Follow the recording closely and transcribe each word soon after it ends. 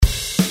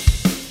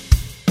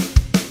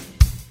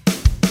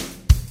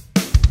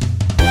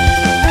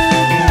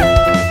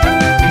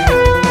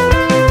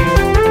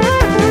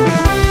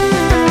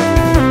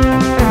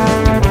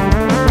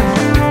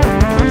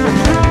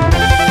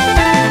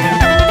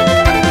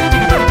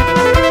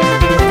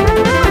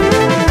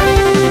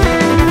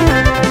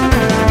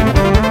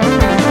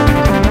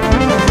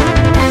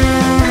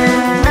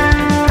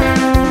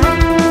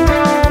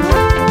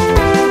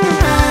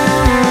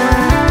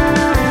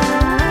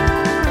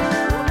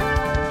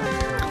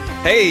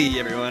Hey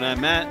everyone, I'm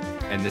Matt,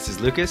 And this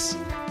is Lucas,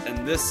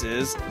 and this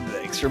is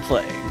Thanks for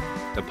Playing,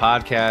 the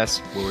podcast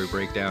where we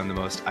break down the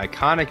most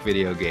iconic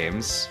video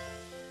games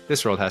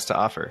this world has to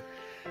offer.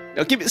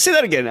 Now, say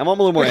that again. I want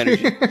a little more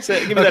energy. Give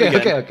me that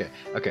again.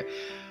 Okay.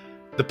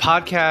 The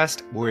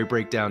podcast where we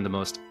break down the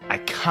most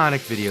iconic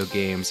video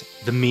games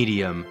the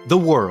medium, the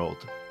world,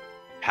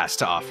 has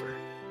to offer.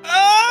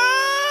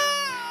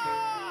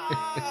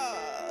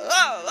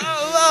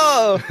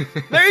 Oh!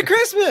 Merry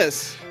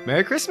Christmas!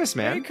 Merry Christmas,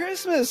 man. Merry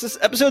Christmas! This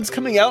episode's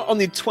coming out on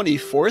the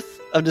 24th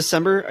of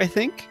December, I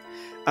think.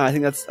 I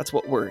think that's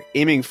what we're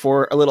aiming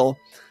for. A little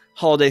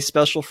holiday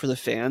special for the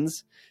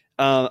fans.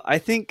 I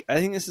think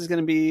this is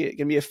gonna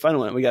be a fun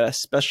one. We got a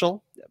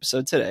special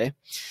episode today.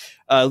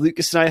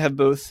 Lucas and I have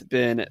both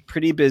been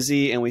pretty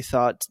busy, and we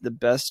thought the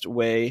best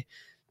way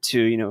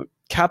to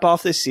cap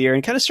off this year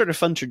and kind of start a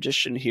fun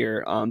tradition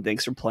here on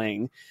Thanks for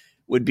Playing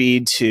would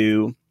be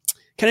to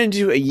kind of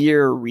do a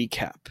year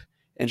recap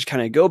and just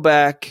kind of go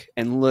back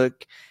and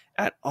look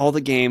at all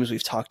the games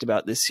we've talked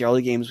about this year, all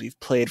the games we've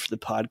played for the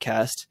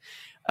podcast.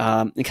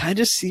 And kind of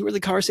just see where the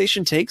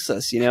conversation takes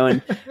us,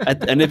 and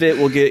at the end of it,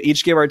 we'll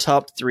each give our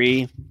top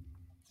three.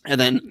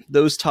 And then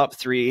those top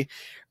three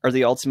are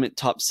the ultimate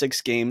top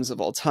 6 games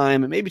of all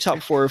time, and maybe top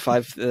 4 or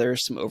 5.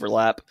 There's some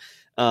overlap.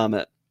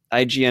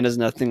 IGN has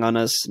nothing on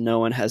us. No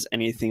one has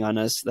anything on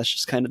us. That's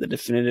just kind of the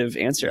definitive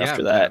answer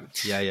after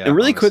that. Yeah. And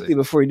really quickly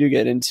before we do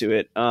get into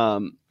it,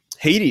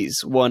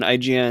 Hades won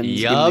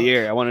IGN's Game of the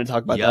Year. I wanted to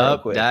talk about that real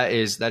quick. That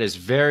is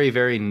very,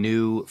 very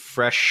new,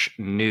 fresh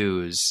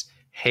news.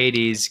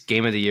 Hades,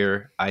 Game of the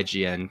Year,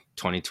 IGN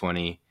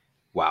 2020.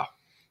 Wow.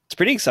 It's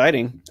pretty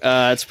exciting.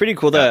 It's pretty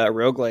cool that a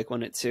roguelike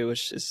won it too,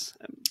 which is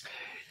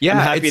I'm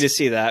happy to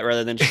see that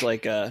rather than just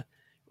like a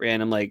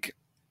random like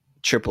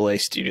AAA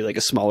studio, like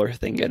a smaller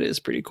thing. It is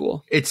pretty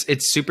cool. It's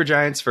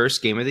Supergiant's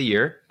first Game of the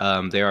Year.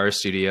 They are a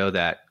studio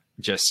that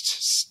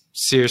just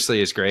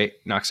seriously is great,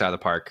 knocks out of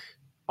the park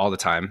all the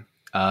time.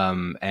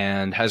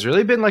 And has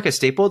really been like a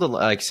staple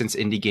since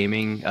indie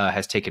gaming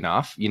has taken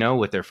off,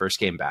 with their first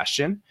game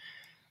Bastion.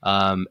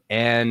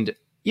 And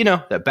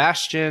that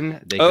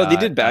Bastion, they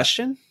did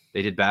Bastion?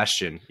 They did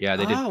Bastion. Yeah,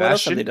 they did Bastion. What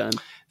else have they done?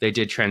 They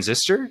did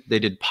Transistor. They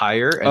did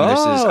Pyre. And this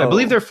is, I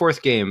believe, their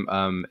 4th game.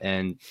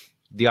 And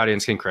the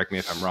audience can correct me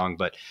if I'm wrong,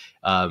 but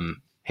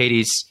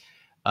Hades,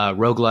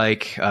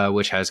 roguelike,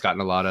 which has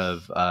gotten a lot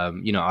of,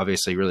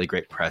 obviously really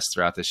great press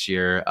throughout this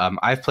year.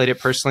 I've played it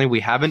personally. We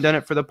haven't done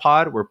it for the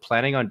pod. We're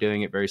planning on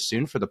doing it very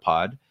soon for the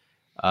pod.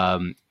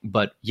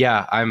 But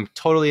yeah, I'm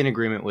totally in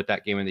agreement with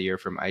that Game of the Year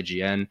from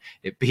IGN.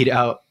 It beat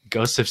out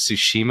Ghost of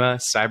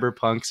Tsushima,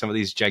 Cyberpunk, some of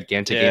these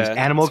gigantic games.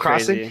 Animal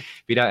Crossing crazy.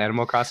 Beat out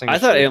Animal Crossing. I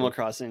thought Animal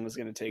Crossing was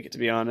going to take it, to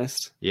be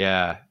honest.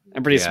 Yeah,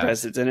 I'm pretty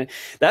surprised it's in it.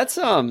 That's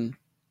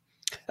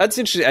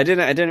interesting. I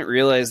didn't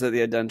realize that they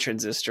had done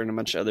Transistor and a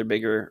bunch of other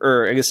bigger,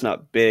 or I guess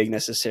not big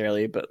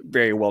necessarily, but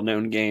very well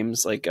known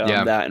games like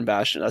that and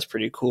Bastion. That's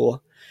pretty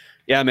cool.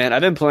 Yeah, man,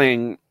 I've been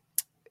playing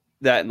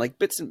that in like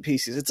bits and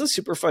pieces. It's a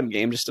super fun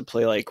game just to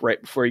play like right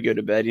before you go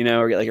to bed,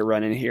 or get like a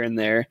run in here and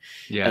there,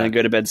 and then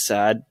go to bed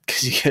sad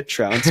because you get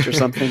trounced or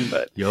something.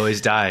 But you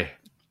always die.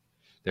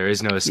 There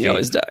is no escape.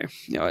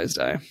 You always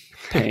die.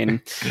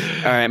 Pain.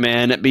 All right,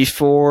 man.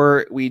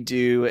 Before we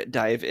do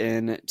dive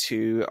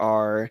into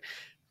our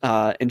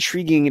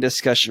intriguing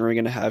discussion we're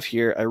going to have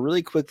here, I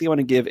really quickly want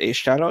to give a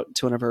shout out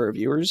to one of our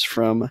reviewers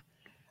from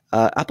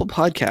Apple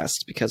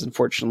Podcasts, because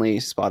unfortunately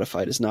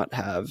Spotify does not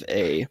have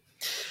a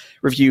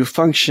review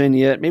function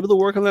yet. Maybe they'll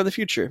work on that in the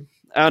future.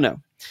 I don't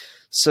know.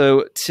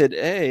 So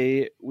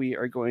today we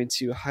are going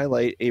to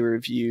highlight a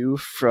review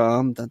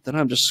from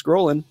I'm just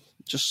scrolling.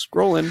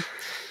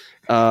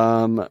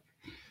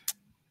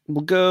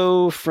 We'll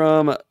go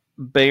from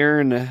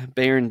Baron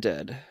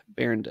Dead.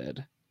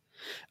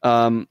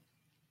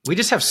 We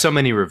just have so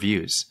many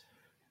reviews.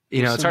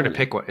 It's hard to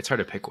pick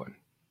one.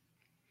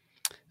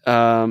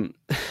 From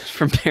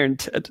Baron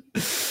Dead.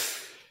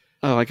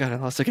 Oh my god, I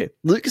lost. Okay.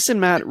 Lucas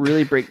and Matt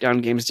really break down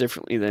games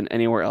differently than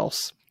anywhere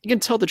else. You can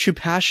tell the true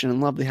passion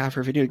and love they have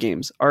for video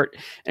games, art,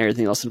 and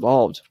everything else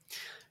involved.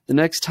 The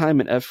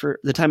time and effort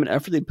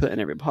they put in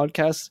every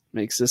podcast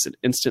makes this an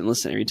instant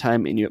listen every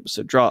time a new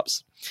episode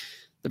drops.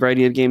 The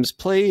variety of games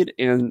played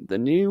and the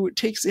new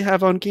takes they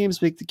have on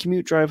games make the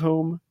commute drive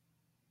home.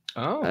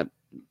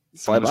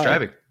 Someone's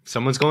driving.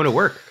 Someone's going to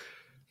work.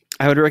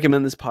 I would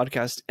recommend this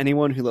podcast to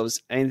anyone who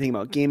loves anything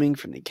about gaming,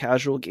 from the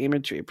casual gamer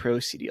to a pro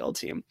CDL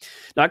team.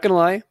 Not gonna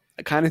lie,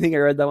 I kind of think I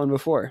read that one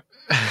before.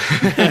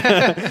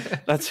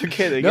 That's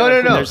okay.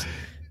 No.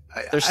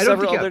 There's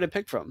several there to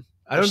pick from.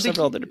 I don't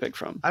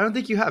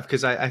think you have,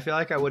 because I feel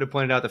like I would have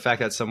pointed out the fact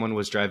that someone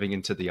was driving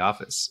into the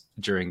office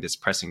during this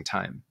pressing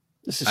time.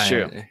 This is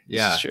true.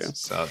 Yeah, this is true.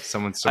 So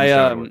someone's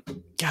God,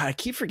 I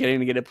keep forgetting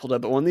to get it pulled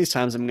up, but one of these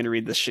times I'm going to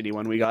read the shitty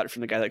one we got from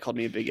the guy that called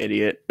me a big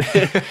idiot,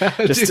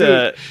 just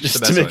to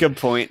make a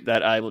point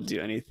that I will do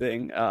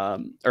anything,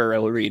 or I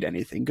will read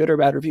anything, good or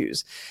bad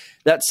reviews.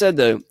 That said,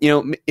 though,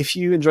 if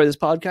you enjoy this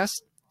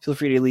podcast, feel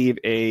free to leave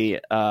a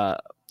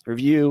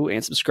review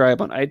and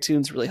subscribe on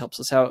iTunes. It really helps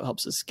us out,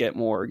 helps us get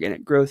more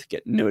organic growth,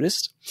 get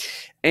noticed.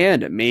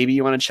 And maybe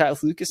you want to chat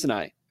with Lucas and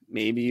I.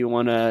 Maybe you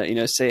want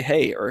to, say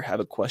hey or have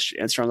a question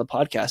answered on the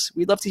podcast.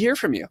 We'd love to hear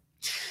from you.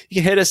 You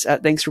can hit us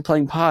at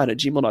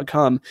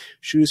thanksforplayingpod@gmail.com.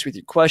 Shoot us with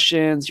your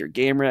questions, your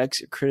game wrecks,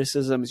 your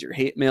criticisms, your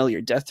hate mail,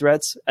 your death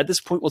threats. At this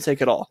point, we'll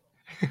take it all.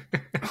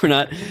 we're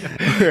not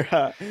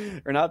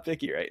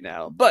picky right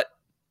now. But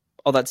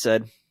all that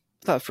said,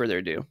 without further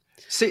ado,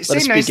 say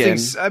nice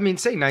things. I mean,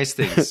 say nice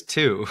things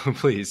too,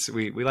 please.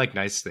 We like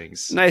nice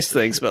things. Nice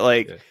things,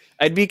 but yeah.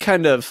 I'd be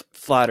kind of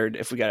flattered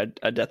if we got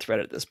a death threat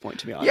at this point,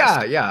 to be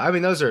honest. Yeah. I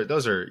mean, those are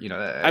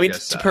I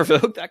guess, to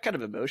provoke that kind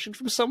of emotion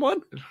from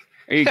someone.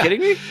 Are you kidding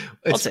me?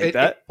 I'll take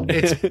that.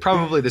 It's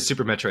probably the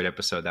Super Metroid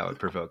episode that would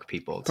provoke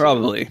people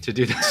to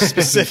do that.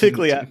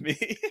 Specifically at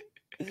me.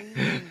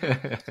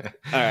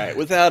 All right.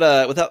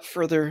 Without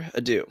further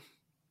ado,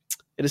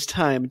 it is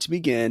time to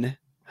begin.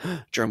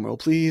 Drum roll,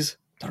 please.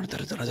 Say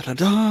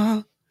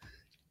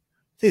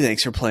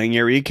thanks for playing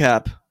your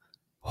recap.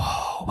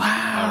 Whoa,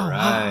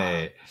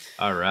 wow.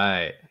 All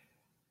right.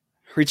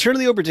 Return to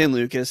the Obra Dinn,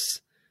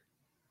 Lucas.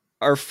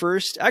 Our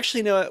first...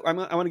 Actually, no, I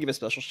want to give a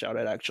special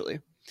shout-out, actually.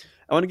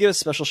 I want to give a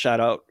special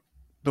shout-out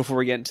before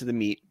we get into the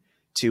meat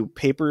to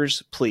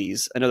Papers,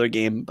 Please, another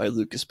game by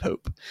Lucas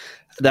Pope.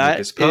 That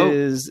is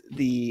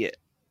the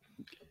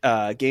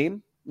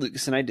game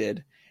Lucas and I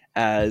did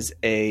as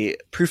a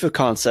proof of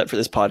concept for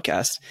this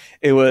podcast.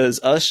 It was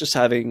us just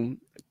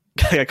having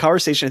a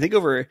conversation, I think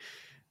over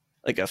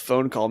like a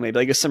phone call, maybe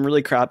like some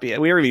really crappy.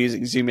 We weren't even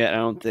using Zoom yet, I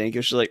don't think. It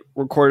was just like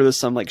recorded with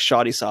some like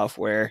shoddy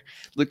software.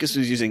 Lucas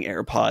was using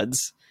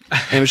AirPods.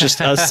 And it was just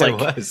us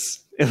like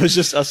it was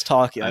just us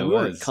talking. Like, we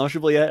weren't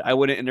comfortable yet. I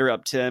wouldn't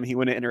interrupt him. He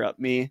wouldn't interrupt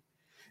me.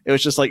 It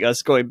was just like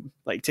us going,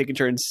 like taking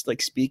turns,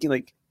 like speaking,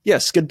 like,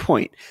 yes, good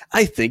point.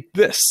 I think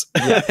this.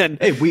 Yeah. And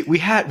hey, we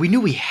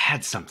knew we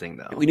had something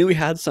though. We knew we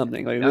had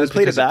something. Like when we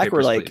played it back,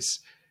 we're like,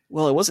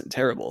 well, it wasn't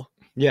terrible.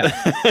 Yeah.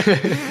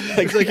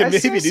 like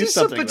maybe do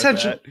something with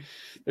that.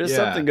 There's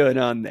something going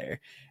on there.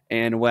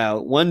 And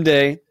wow, one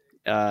day,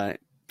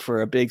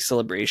 for a big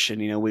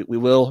celebration, we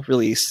will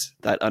release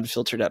that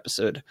unfiltered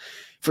episode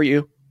for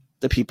you,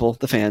 the people,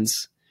 the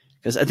fans,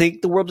 because I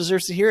think the world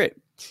deserves to hear it.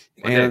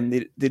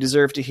 And they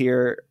deserve to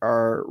hear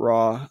our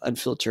raw,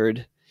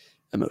 unfiltered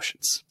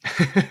emotions.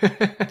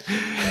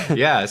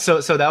 Yeah. So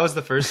that was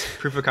the first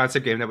proof of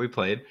concept game that we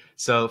played.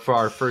 So for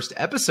our first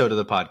episode of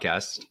the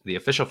podcast, the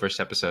official first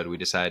episode, we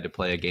decided to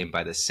play a game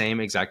by the same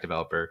exact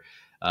developer,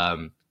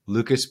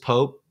 Lucas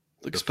Pope,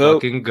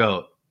 fucking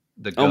GOAT.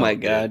 The GOAT, oh my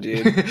god,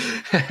 dude!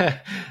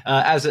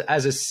 As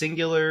a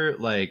singular,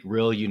 like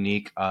real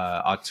unique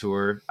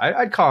auteur,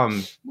 I'd call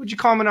him. Would you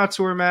call him an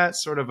auteur, Matt?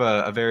 Sort of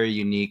a very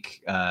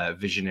unique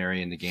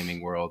visionary in the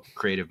gaming world,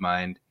 creative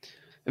mind.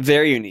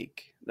 Very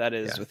unique. That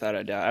is without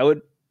a doubt. I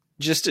would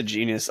just a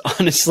genius,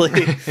 honestly.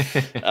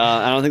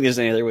 I don't think there's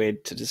any other way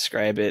to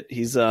describe it.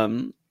 He's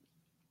from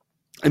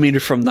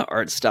the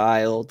art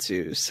style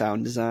to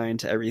sound design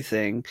to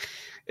everything,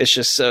 it's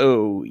just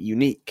so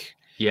unique.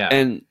 Yeah,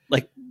 and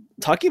like.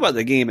 Talking about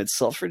the game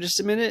itself for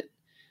just a minute,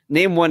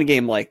 name one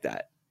game like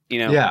that.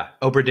 Yeah,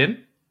 Obra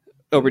Dinn.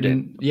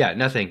 Yeah,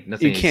 nothing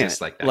you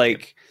exists like that.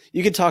 Like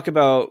you could talk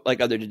about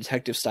like other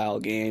detective style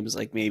games,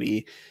 like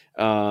maybe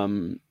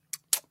Phoenix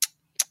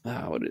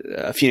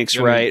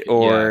Wright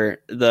or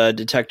the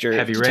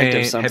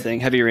Detective something.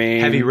 Heavy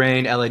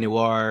Rain, LA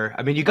Noire.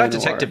 I mean, you got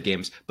detective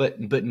games,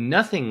 but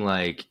nothing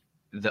like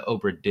the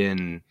Obra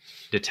Dinn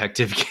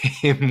detective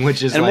game,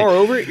 which is, and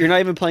moreover, you're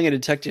not even playing a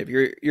detective.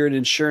 You're an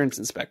insurance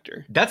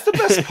inspector. That's the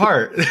best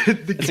part.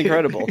 It's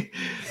incredible.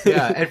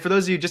 Yeah, and for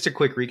those of you, just a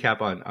quick recap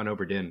on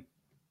Obra Dinn.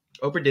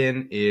 Obra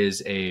Dinn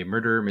is a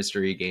murder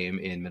mystery game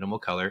in minimal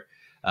color.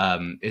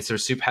 Has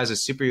a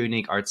super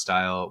unique art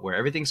style where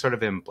everything's sort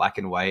of in black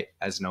and white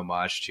as an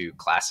homage to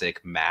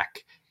classic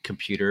Mac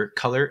computer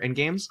color and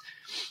games.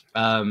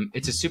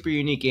 It's a super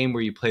unique game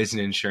where you play as an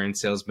insurance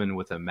salesman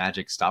with a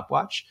magic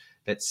stopwatch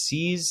that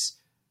sees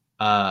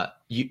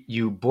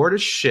you board a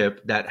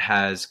ship that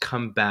has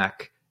come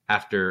back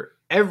after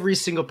every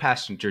single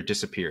passenger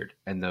disappeared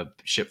and the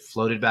ship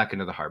floated back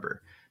into the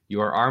harbor. You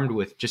are armed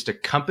with just a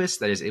compass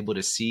that is able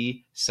to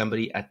see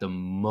somebody at the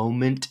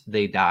moment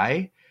they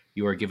die.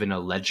 You are given a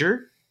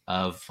ledger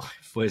of,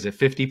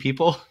 50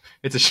 people?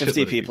 It's a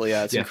 50 people,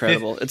 yeah, it's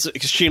incredible. It's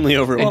extremely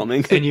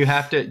overwhelming. And you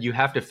have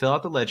to fill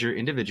out the ledger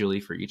individually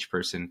for each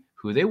person,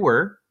 who they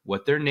were,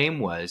 what their name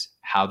was,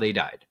 how they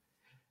died.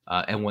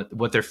 And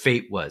what their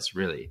fate was,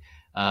 really.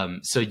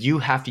 So you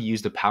have to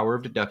use the power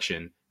of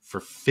deduction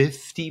for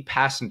 50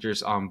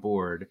 passengers on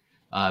board,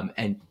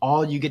 and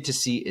all you get to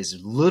see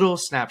is little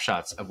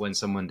snapshots of when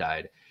someone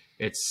died.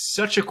 It's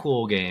such a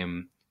cool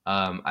game.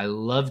 I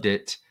loved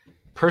it.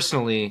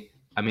 Personally,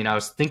 I mean, I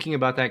was thinking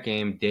about that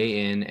game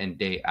day in and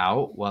day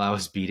out while I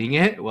was beating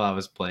it, while I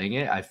was playing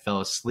it. I fell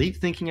asleep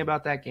thinking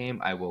about that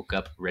game. I woke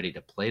up ready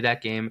to play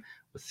that game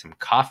with some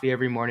coffee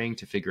every morning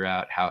to figure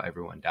out how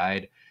everyone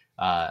died.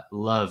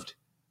 Loved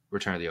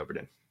Return of the Obra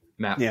Dinn.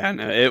 Matt. Yeah,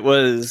 no, it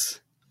was.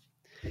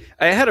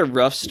 I had a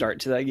rough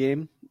start to that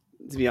game.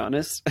 to be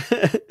honest.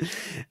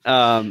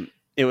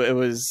 It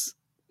was,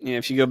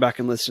 if you go back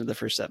and listen to the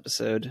first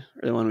episode,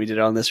 or the one we did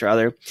on this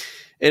rather,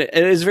 it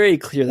is very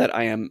clear that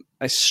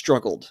I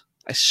struggled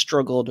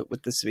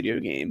with this video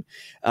game.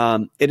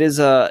 It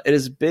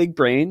is big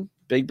brain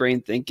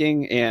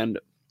thinking, and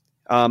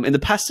in the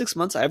past 6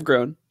 months I've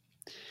grown,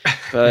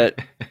 but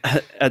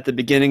at the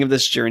beginning of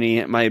this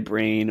journey, my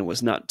brain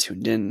was not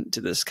tuned in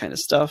to this kind of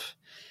stuff.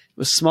 It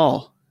was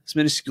small, it's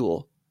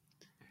minuscule,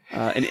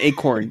 an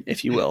acorn,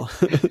 if you will.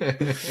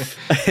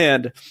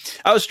 And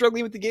I was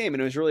struggling with the game,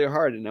 and it was really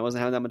hard, and I wasn't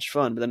having that much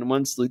fun. But then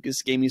once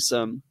Lucas gave me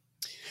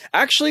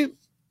actually,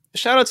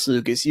 shout out to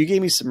Lucas, you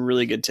gave me some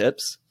really good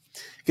tips,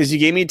 because you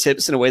gave me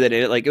tips in a way that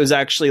it was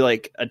actually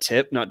like a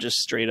tip, not just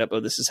straight up, oh,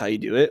 this is how you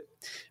do it.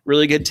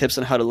 Really good tips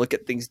on how to look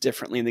at things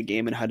differently in the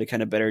game and how to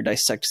kind of better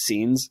dissect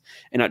scenes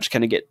and not just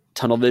kind of get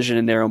tunnel vision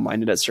and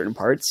narrow-minded at certain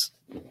parts.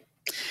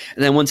 And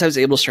then once I was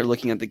able to start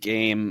looking at the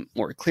game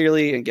more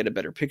clearly and get a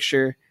better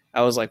picture,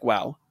 I was like,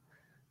 wow,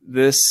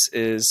 this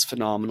is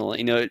phenomenal.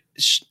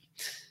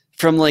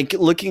 From like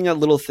looking at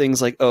little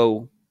things like,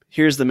 oh,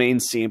 here's the main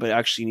scene, but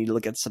actually you need to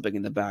look at something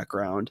in the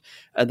background.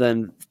 And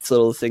then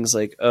little things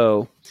like,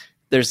 oh,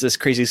 there's this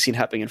crazy scene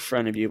happening in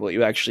front of you. What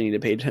you actually need to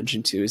pay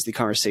attention to is the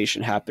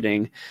conversation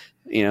happening,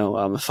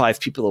 5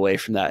 people away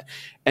from that.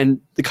 And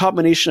the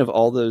combination of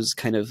all those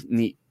kind of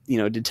neat,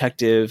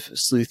 detective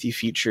sleuthy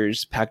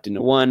features packed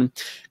into one,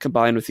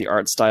 combined with the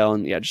art style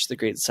and just the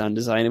great sound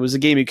design. It was a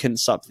game you couldn't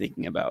stop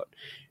thinking about.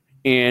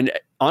 And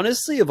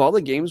honestly, of all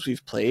the games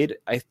we've played,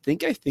 I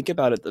think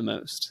about it the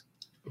most.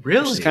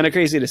 Really? Which is kind of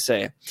crazy to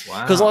say.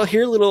 Wow. Because I'll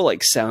hear little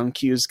like sound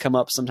cues come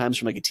up sometimes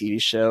from like a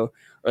TV show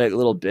or like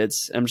little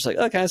bits. And I'm just like,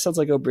 oh, it kind of sounds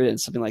like O'Brien,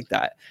 something like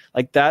that.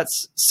 Like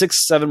that's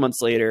 6-7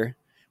 months later.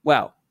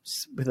 Wow.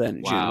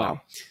 Within June.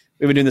 Wow.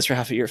 We've been doing this for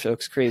half a year,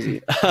 folks.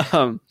 Crazy.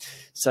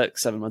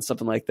 7 months,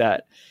 something like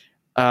that.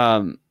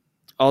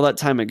 All that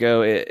time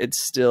ago,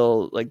 it's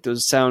still like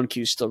those sound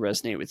cues still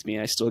resonate with me.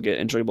 I still get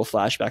enjoyable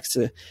flashbacks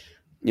to,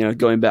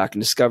 going back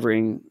and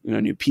discovering,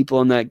 new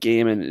people in that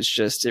game. And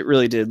it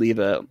really did leave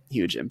a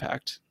huge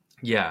impact.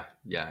 Yeah,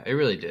 it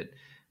really did.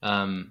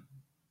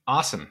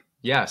 Awesome.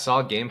 Yeah,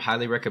 solid game.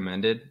 Highly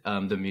recommended.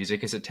 The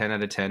music is a 10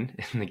 out of 10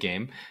 in the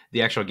game.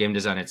 The actual game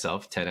design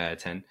itself, 10 out of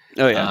 10.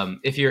 Oh yeah.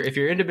 If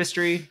you're into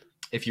mystery,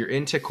 if you're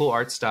into cool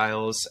art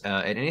styles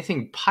and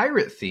anything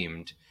pirate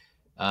themed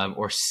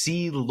or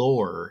sea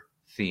lore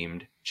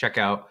themed, check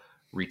out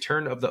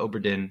Return of the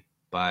Obra Dinn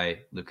by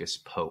Lucas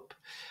Pope.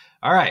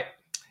 All right.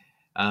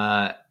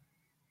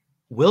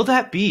 Will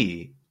that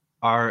be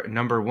our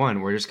number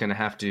one? We're just going to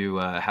have to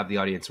have the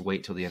audience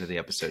wait till the end of the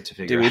episode to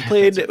figure out. We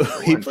played some,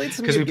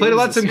 because we played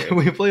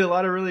a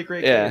lot of really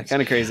great games. Yeah,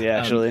 kind of crazy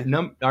actually.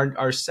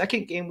 Our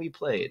second game we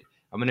played,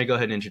 I'm going to go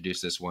ahead and introduce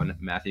this one,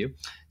 Matthew.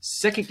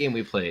 Second game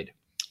we played,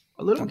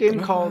 a little game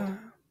called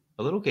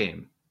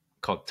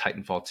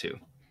Titanfall 2.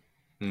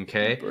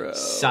 Okay. Bro.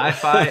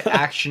 Sci-fi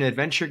action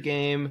adventure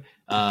game.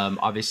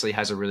 Obviously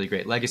has a really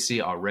great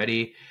legacy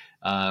already.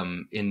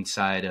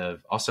 Inside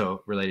of,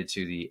 also related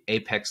to the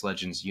Apex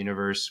Legends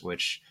universe,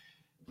 which,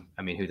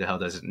 I mean, who the hell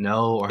doesn't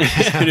know or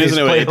has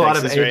played a lot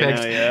of Apex? Right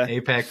now, yeah.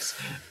 Apex,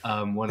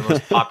 one of the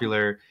most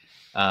popular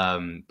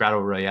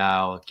battle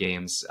royale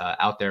games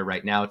out there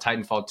right now.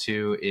 Titanfall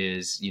 2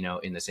 is,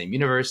 in the same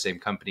universe, same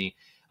company.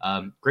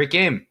 Great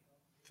game,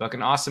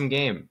 fucking awesome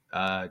game.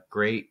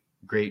 Great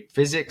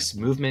physics,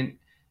 movement.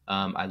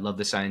 I love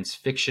the science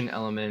fiction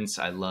elements.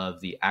 I love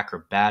the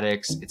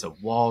acrobatics. It's a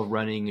wall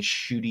running,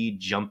 shooty,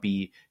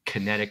 jumpy,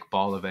 kinetic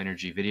ball of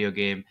energy video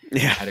game.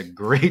 Yeah. I had a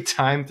great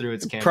time through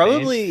its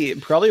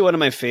campaign. Probably one of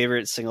my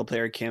favorite single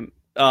player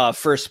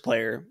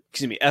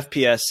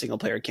FPS single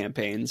player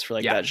campaigns for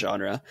that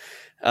genre.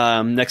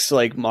 Next to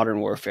like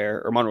Modern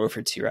Warfare or Modern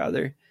Warfare 2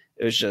 rather.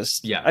 It was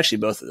just actually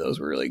both of those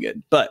were really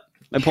good. But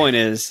my point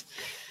is,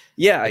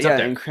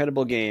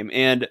 incredible game.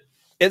 And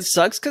it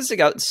sucks because it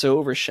got so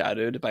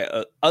overshadowed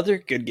by other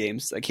good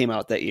games that came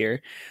out that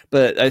year.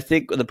 But I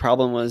think the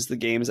problem was the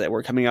games that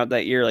were coming out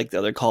that year, like the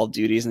other Call of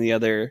Duties and the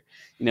other,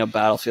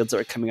 Battlefields that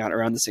were coming out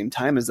around the same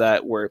time as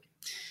that, were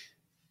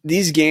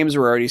these games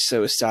were already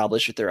so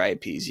established with their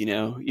IPs.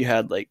 You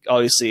had like,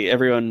 obviously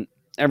everyone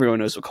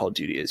knows what Call of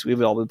Duty is.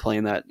 We've all been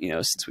playing that,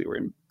 since we were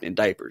in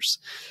diapers.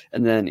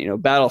 And then,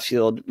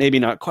 Battlefield, maybe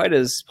not quite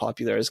as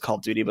popular as Call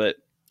of Duty, but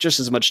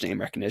just as much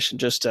name recognition,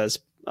 just as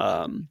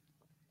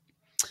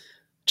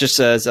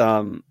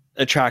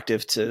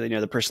attractive to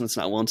the person that's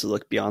not willing to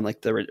look beyond like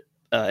the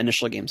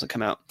initial games that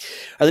come out.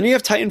 And then you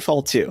have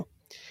Titanfall 2,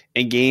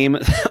 a game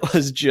that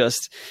was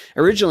just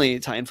originally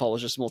Titanfall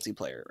was just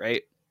multiplayer,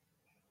 right?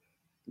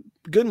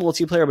 Good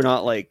multiplayer, but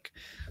not like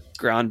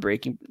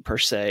groundbreaking per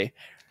se.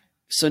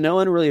 So no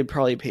one really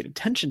probably paid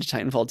attention to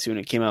Titanfall 2 when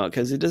it came out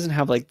because it doesn't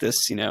have like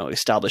this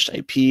established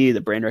IP.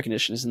 The brand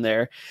recognition isn't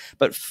there.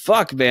 But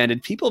fuck, man,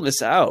 did people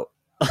miss out?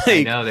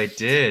 I know they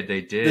did.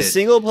 The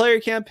single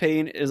player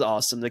campaign is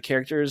awesome. The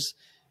characters,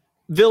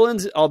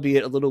 villains,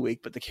 albeit a little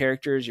weak, but the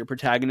characters, your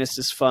protagonist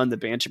is fun. The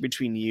banter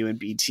between you and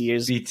BT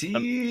is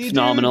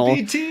phenomenal.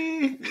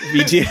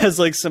 BT has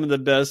like some of the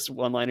best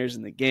one-liners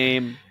in the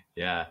game.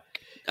 Yeah.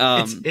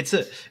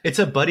 It's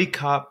a buddy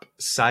cop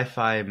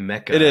sci-fi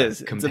mecha. It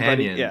is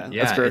companion.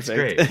 That's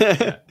perfect.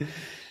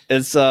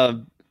 It's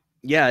great.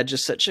 It's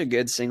just such a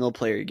good single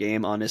player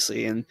game,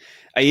 honestly. And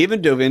I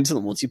even dove into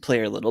the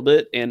multiplayer a little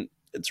bit, and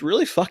it's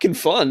really fucking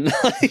fun.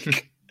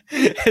 Like,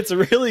 it's a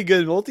really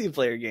good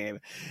multiplayer game.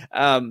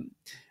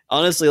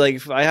 Honestly, like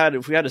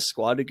if we had a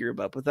squad to group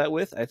up with that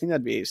with, I think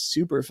that'd be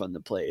super fun to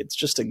play. It's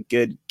just a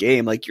good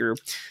game. Like you're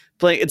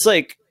playing. It's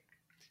like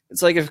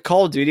if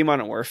Call of Duty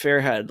Modern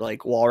Warfare had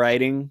like wall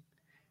riding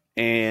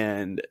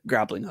and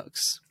grappling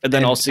hooks, and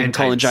then also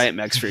calling giant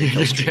mechs for your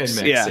kill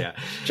streaks.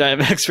 Giant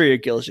mechs for your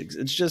kill streaks.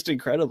 It's just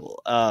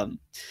incredible.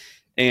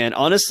 And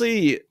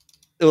honestly,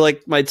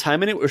 like my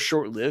time in it was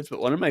short lived,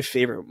 but one of my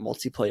favorite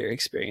multiplayer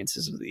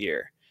experiences of the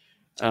year.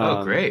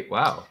 Oh, great!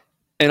 Wow.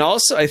 And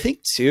also, I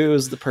think too, it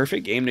was the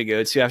perfect game to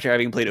go to after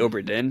having played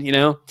Obra Dinn. You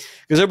know,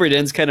 because Obra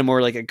Dinn's kind of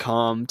more like a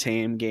calm,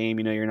 tame game.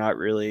 You know, you're not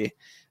really,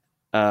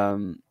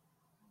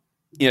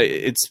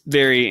 it's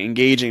very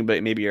engaging,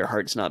 but maybe your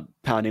heart's not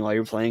pounding while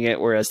you're playing it.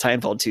 Whereas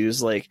Titanfall 2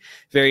 is like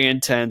very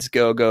intense,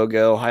 go,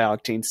 high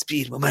octane,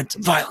 speed,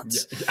 momentum,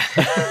 violence,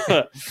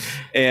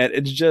 and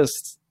it's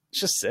just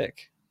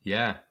sick.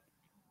 Yeah.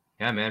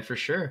 Yeah, man, for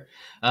sure.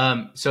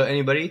 So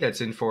anybody that's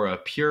in for a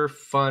pure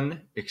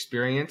fun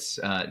experience,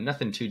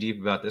 nothing too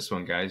deep about this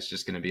one, guys.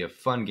 Just going to be a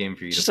fun game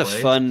for you to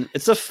play.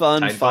 It's a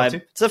fun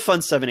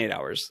 7-8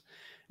 hours.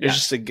 It's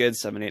just a good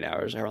 7-8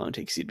 hours. How long it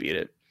takes you to beat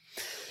it.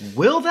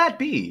 Will that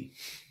be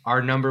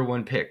our number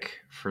one pick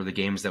for the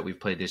games that we've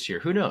played this year?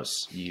 Who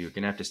knows? You're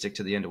going to have to stick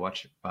to the end to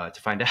watch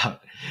to find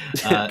out.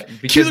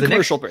 Because the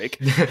commercial break.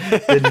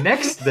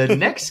 the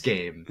next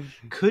game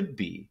could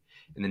be.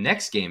 And the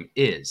next game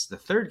is the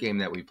third game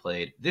that we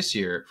played this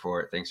year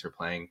for Thanks for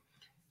Playing,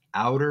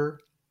 Outer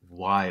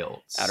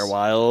Wilds. Outer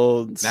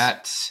Wilds.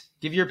 Matt,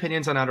 give your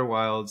opinions on Outer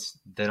Wilds,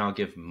 then I'll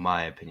give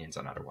my opinions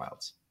on Outer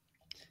Wilds.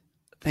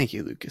 Thank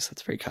you, Lucas.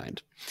 That's very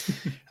kind.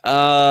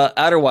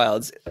 Outer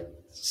Wilds.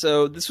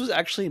 So this was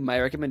actually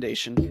my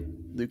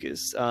recommendation,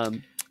 Lucas.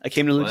 I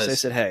came to Lucas and I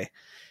said, hey,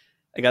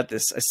 I got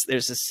this.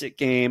 There's a sick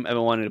game I've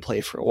been wanting to play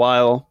for a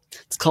while.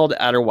 It's called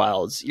Outer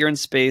Wilds. You're in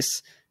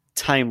space.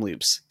 Time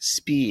loops,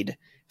 speed,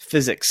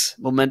 physics,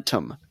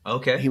 momentum.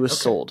 Okay. He was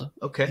sold.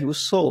 Okay. He was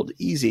sold.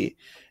 Easy.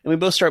 And we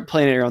both start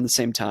playing it around the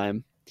same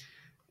time.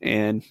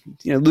 And,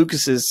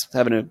 Lucas is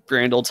having a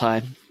grand old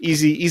time.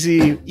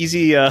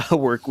 Easy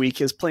work week.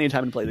 He has plenty of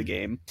time to play the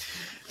game.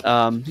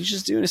 He's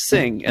just doing his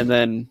thing. And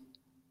then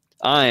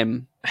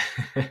I'm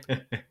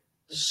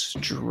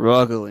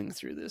struggling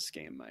through this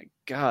game. My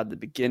God, the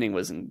beginning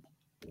was incredible.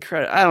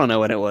 I don't know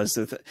what it was.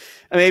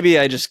 Maybe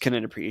I just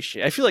couldn't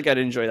appreciate. I feel like I'd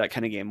enjoy that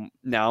kind of game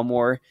now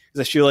more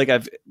because I feel like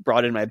I've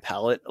broadened my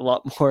palette a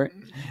lot more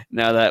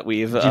now that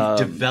we've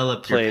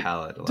developed your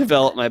palette.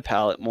 Developed my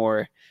palette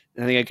more.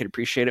 I think I could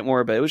appreciate it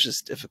more, but it was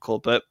just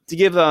difficult. But to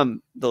give the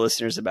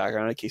listeners a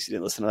background in case you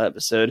didn't listen to that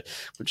episode,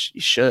 which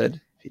you should.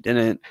 If you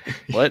didn't,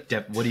 what?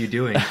 What are you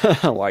doing?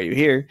 Why are you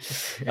here?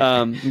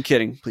 I'm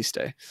kidding. Please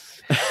stay.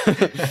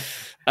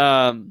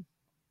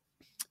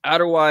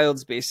 Outer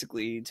Wilds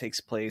basically takes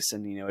place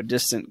in a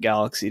distant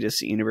galaxy,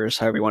 distant universe,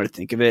 however you want to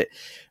think of it,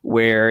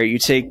 where you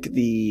take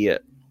the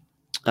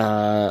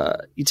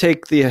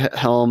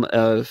helm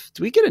of.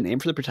 Do we get a name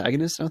for the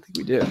protagonist? I don't think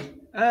we do.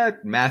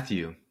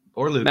 Matthew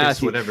or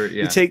Lucas, whatever.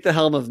 Yeah. You take the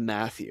helm of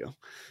Matthew,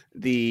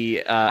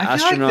 the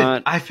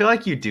astronaut. I feel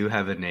like you do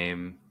have a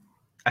name.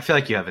 I feel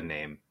like you have a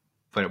name,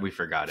 but we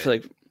forgot it.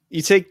 Like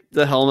you take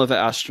the helm of an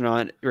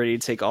astronaut ready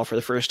to take off for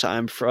the first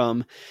time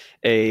from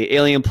a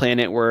alien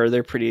planet where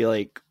they're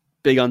pretty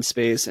big on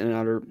space and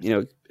outer,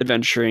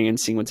 adventuring and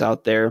seeing what's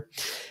out there.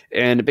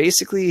 And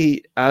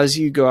basically, as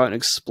you go out and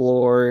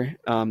explore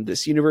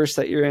this universe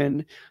that you're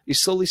in, you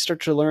slowly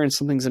start to learn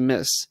something's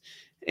amiss.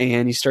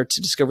 And you start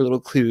to discover little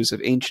clues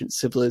of ancient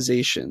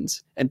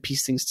civilizations and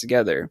piece things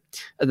together.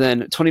 And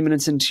then 20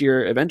 minutes into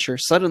your adventure,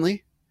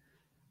 suddenly,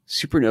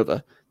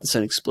 supernova, the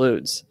sun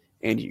explodes,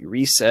 and you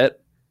reset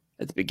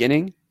at the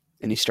beginning,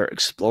 and you start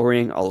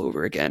exploring all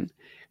over again.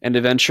 And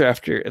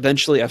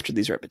eventually after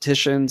these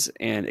repetitions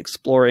and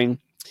exploring,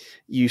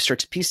 you start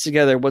to piece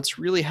together what's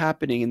really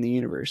happening in the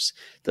universe,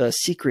 the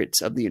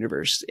secrets of the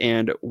universe,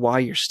 and why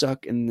you're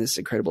stuck in this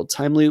incredible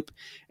time loop.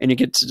 And you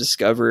get to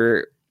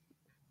discover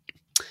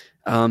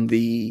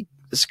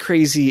this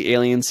crazy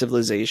alien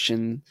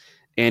civilization,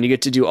 and you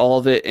get to do all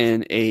of it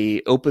in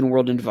a open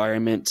world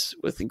environment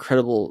with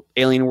incredible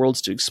alien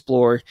worlds to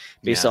explore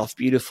based off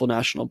beautiful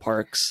national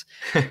parks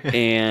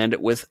and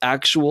with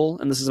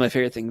and this is my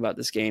favorite thing about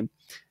this game,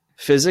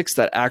 physics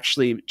that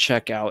actually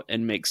check out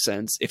and make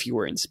sense if you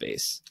were in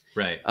space.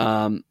 Right.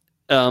 In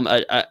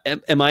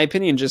my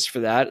opinion, just for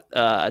that,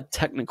 a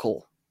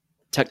technical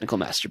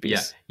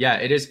masterpiece. Yeah.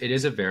 It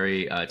is a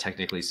very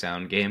technically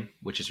sound game,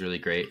 which is really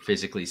great.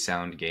 Physically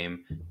sound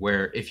game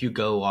where if you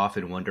go off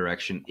in one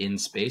direction in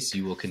space,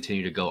 you will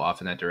continue to go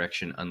off in that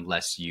direction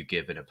unless you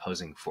give an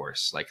opposing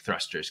force, like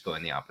thrusters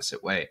going the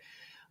opposite way.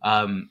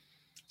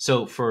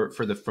 So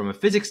from a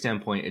physics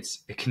standpoint,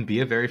 it can be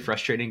a very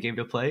frustrating game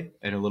to play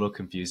and a little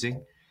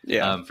confusing.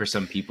 for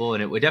some people,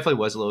 and it definitely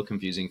was a little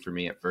confusing for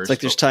me at first. It's like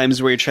there's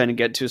times where you're trying to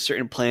get to a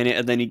certain planet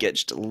and then you get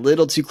just a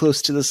little too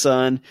close to the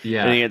sun, and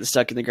you get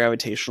stuck in the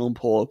gravitational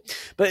pull.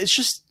 But it's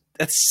just,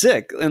 that's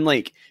sick. And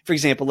like, for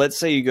example, let's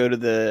say you go to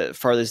the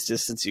farthest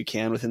distance you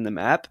can within the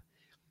map.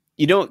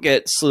 You don't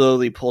get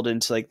slowly pulled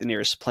into like the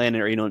nearest planet,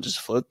 or you don't just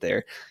float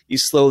there. You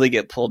slowly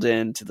get pulled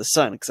into the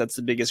sun because that's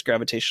the biggest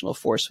gravitational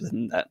force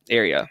within that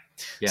area.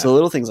 Yeah. So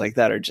little things like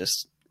that are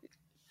just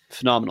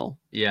phenomenal.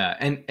 Yeah.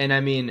 And I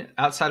mean,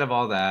 outside of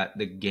all that,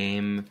 the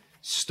game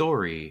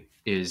story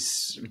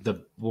is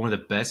one of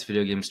the best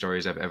video game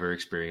stories I've ever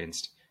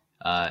experienced.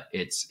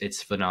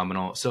 It's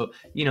phenomenal. So,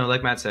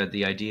 like Matt said,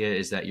 the idea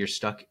is that you're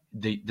stuck,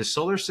 the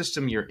solar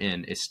system you're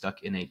in is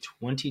stuck in a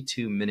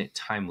 22-minute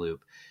time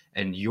loop,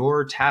 and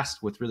you're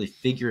tasked with really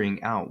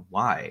figuring out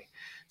why.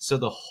 So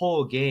the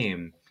whole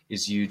game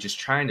is you just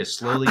trying to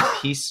slowly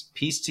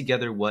piece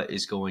together what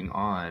is going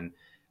on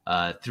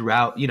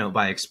throughout,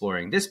 by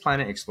exploring this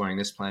planet.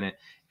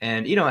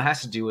 And, it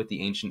has to do with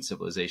the ancient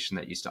civilization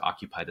that used to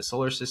occupy the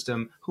solar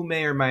system, who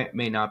may or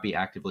may not be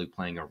actively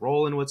playing a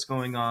role in what's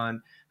going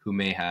on, who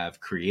may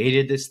have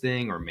created this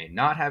thing or may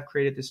not have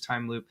created this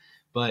time loop.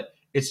 But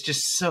it's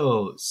just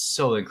so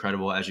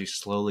incredible as you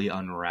slowly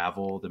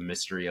unravel the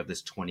mystery of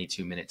this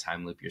 22-minute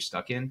time loop you're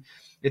stuck in.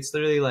 It's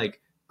literally like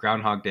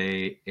Groundhog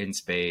Day in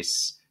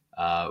space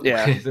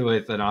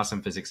with an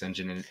awesome physics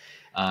engine.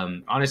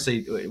 And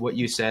honestly, what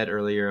you said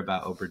earlier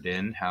about Obra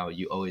Dinn, how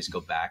you always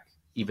go back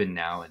even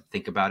now and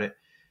think about it.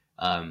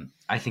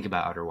 I think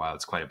about Outer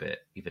Wilds quite a bit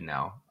even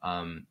now.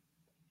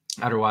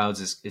 Outer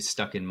Wilds is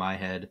stuck in my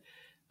head.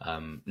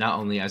 Not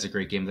only as a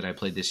great game that I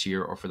played this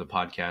year or for the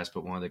podcast,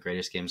 but one of the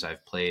greatest games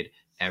I've played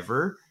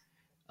ever.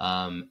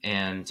 I'm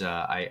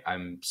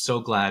so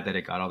glad that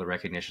it got all the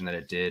recognition that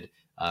it did,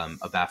 a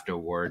BAFTA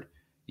award,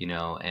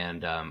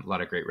 and a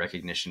lot of great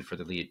recognition for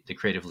the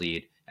creative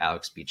lead,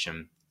 Alex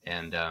Beecham,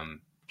 and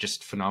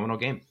just phenomenal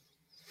game.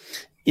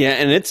 Yeah,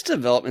 and its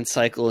development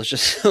cycle is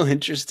just so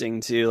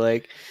interesting too.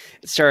 Like,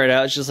 it started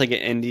out as just like an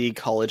indie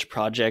college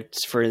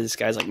project for this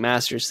guy's like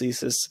master's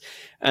thesis,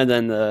 and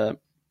then the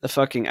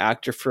fucking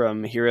actor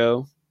from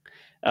Hero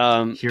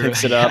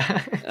picks it up.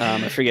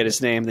 I forget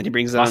his name. Then he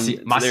brings it on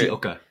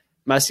Masioka.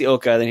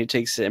 Then he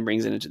takes it and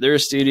brings it into their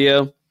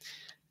studio,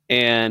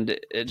 and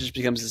it just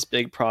becomes this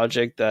big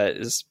project that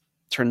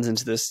turns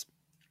into this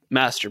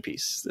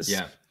masterpiece.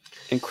 This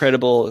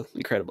incredible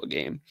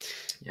game.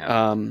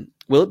 Yeah.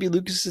 Will it be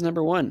Lucas's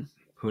number one?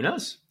 Who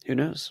knows? Who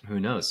knows?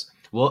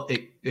 Well,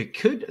 it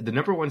could. The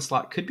number one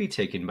slot could be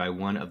taken by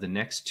one of the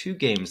next two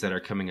games that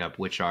are coming up,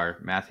 which are,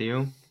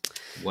 Matthew,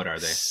 what are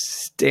they?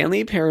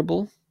 Stanley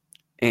Parable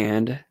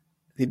and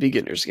The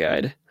Beginner's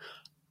Guide.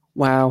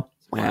 Wow.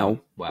 To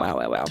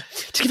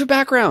give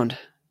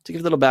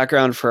a little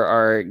background for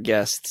our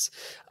guests,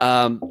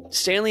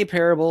 Stanley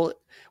Parable,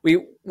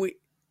 we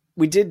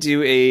did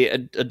do a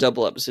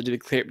double episode. To be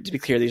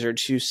clear, these are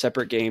two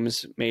separate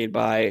games made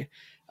by,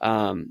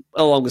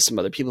 along with some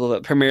other people,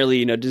 but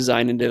primarily,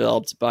 designed and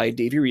developed by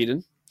Davey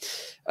Wreden.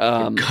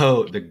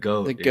 The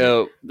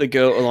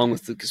goat, along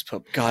with Lucas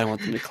Pope. God, I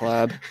want them to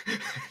collab.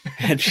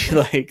 It'd be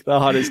like the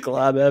hottest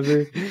collab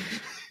ever.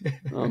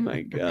 Oh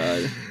my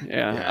god.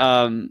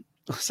 Yeah.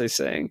 What was I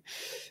saying?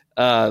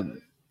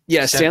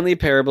 Stanley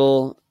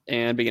Parable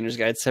and Beginner's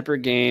Guide,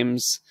 separate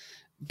games,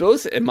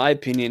 both, in my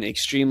opinion,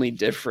 extremely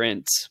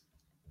different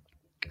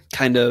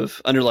kind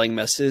of underlying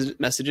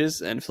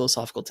messages and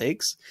philosophical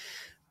takes,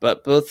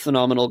 but both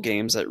phenomenal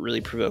games that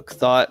really provoke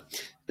thought.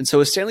 And so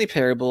with Stanley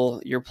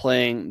Parable, you're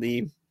playing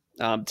the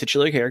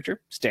titular character,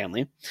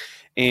 Stanley,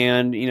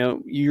 and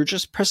you're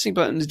just pressing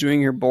buttons,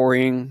 doing your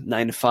boring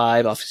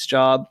 9-to-5 office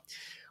job,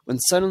 when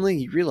suddenly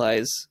you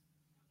realize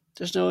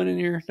there's no one in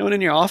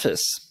your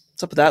office.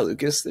 What's up with that,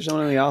 Lucas? There's no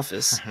one in the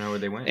office. I don't know where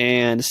they went.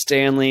 And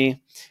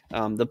Stanley,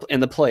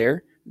 the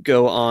player,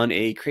 go on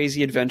a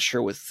crazy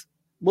adventure with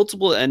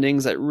multiple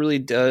endings that really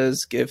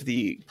does give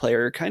the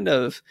player kind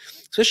of,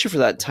 especially for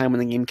that time when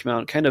the game came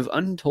out, kind of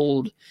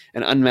untold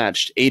and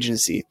unmatched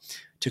agency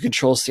to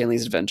control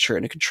Stanley's adventure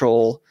and to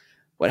control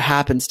what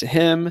happens to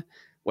him,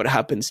 what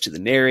happens to the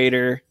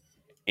narrator,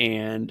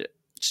 and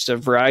just a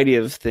variety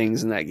of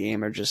things in that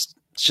game it's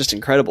just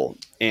incredible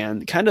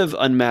and kind of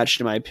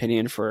unmatched, in my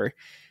opinion, for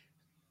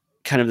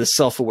kind of the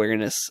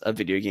self-awareness of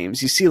video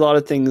games. You see a lot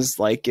of things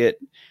like it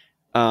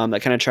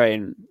that kind of try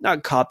and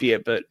not copy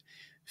it, but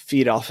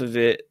feed off of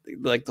it,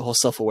 like the whole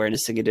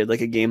self-awareness thing it did,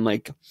 like a game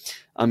like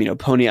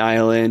Pony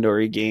Island, or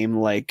a game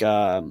like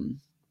kind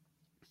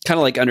of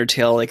like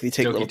Undertale, like they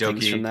take little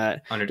things from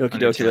that Doki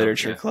Doki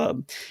Literature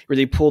Club, where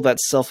they pull that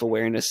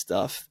self-awareness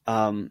stuff,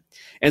 and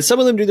some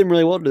of them do them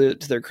really well to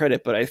their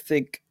credit, but I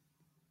think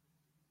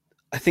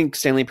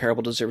Stanley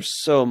Parable deserves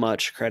so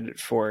much credit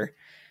for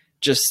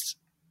just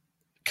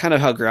kind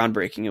of how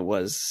groundbreaking it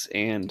was,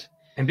 and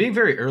being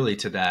very early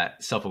to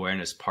that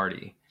self-awareness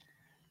party.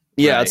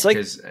 Yeah, right? It's like,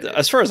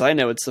 as far as I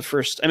know, it's the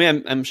first. I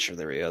mean, I'm sure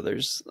there are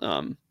others.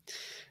 In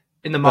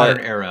the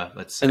modern era,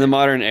 let's say. In the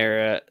modern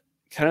era,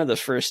 kind of the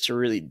first to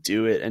really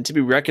do it and to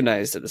be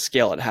recognized at the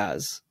scale it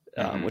has,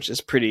 which is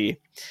pretty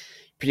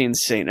pretty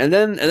insane. And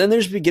then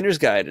there's Beginner's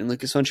Guide. And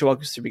Lucas, why don't you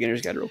walk us through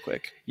Beginner's Guide real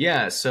quick?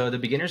 Yeah, so the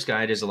Beginner's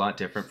Guide is a lot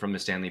different from the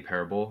Stanley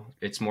Parable.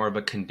 It's more of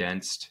a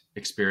condensed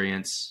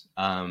experience.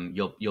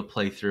 You'll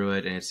play through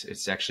it, and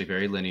it's actually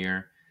very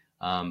linear.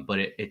 But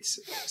it's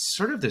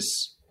sort of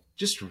this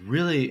just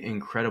really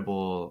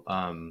incredible,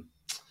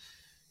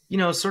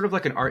 sort of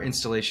like an art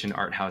installation,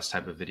 art house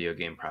type of video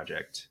game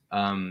project.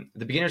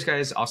 The Beginner's Guide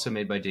is also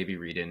made by Davey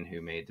Wreden,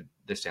 who made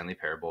the Stanley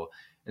Parable.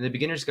 And the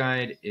Beginner's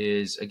Guide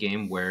is a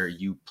game where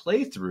you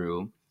play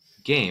through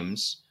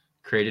games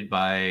created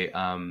by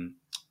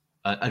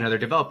another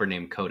developer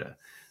named Coda.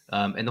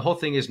 And the whole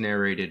thing is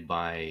narrated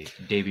by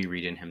Davey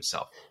Wreden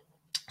himself.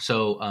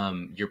 So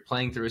you're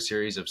playing through a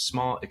series of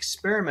small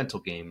experimental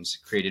games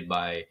created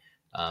by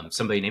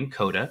somebody named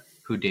Coda,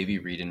 who Davey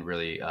Wreden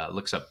really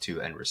looks up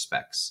to and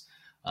respects.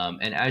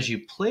 And as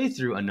you play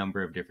through a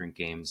number of different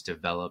games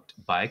developed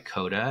by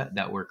Coda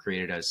that were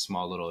created as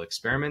small little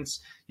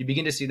experiments, you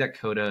begin to see that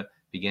Coda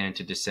began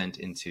to descend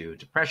into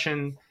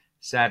depression,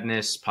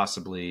 sadness,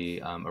 possibly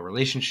a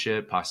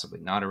relationship, possibly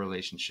not a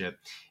relationship.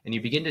 And you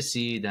begin to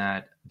see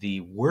that the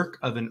work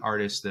of an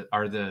artist,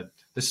 the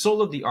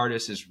soul of the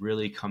artist is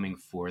really coming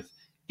forth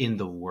in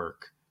the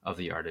work of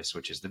the artist,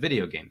 which is the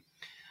video game.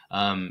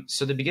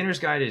 So the Beginner's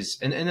Guide is,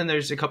 and then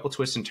there's a couple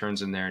twists and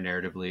turns in there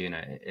narratively, and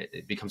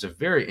it becomes a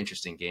very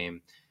interesting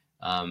game.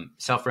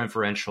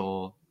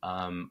 Self-referential.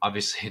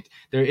 Obviously,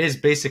 there is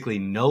basically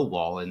no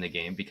wall in the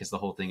game because the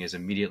whole thing is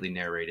immediately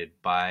narrated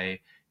by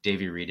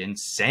Davey Wreden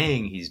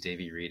saying he's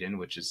Davey Wreden,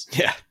 which is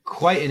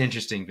quite an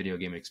interesting video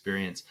game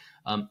experience.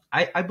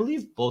 I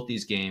believe both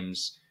these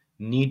games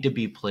need to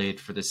be played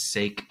for the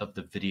sake of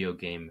the video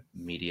game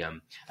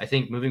medium. I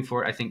think moving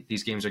forward, I think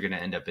these games are going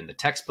to end up in the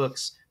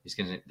textbooks.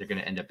 They're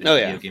going to end up in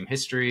video game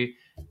history.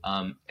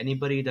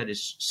 Anybody that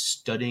is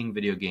studying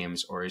video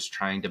games or is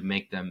trying to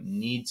make them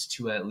needs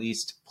to at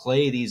least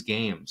play these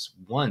games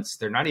once.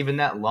 They're not even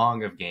that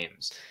long of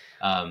games.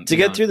 To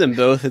get through them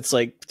both, it's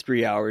like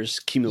 3 hours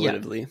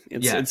cumulatively.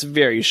 It's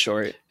very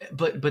short.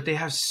 But they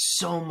have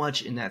so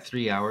much in that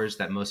 3 hours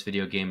that most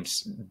video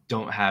games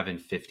don't have in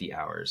 50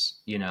 hours,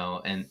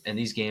 and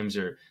these games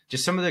are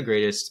just some of the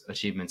greatest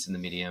achievements in the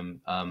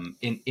medium,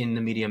 in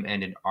the medium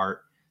and in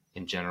art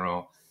in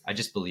general. I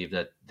just believe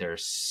that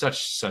there's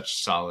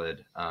such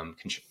solid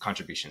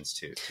contributions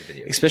to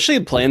video games. Especially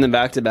playing them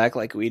back to back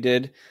like we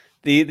did.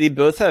 They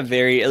both have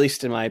very, at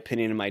least in my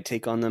opinion and my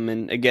take on them.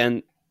 And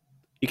again,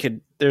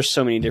 there's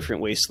so many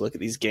different ways to look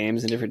at these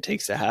games and different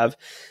takes to have,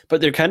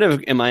 but they're kind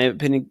of, in my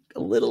opinion,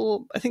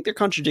 I think they're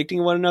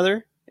contradicting one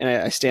another. And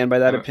I stand by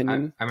that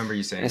opinion. I remember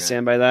you saying I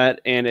stand by that.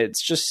 And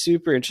it's just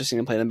super interesting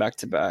to play them back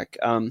to back.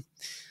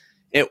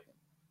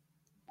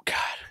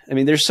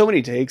 There's so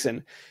many takes,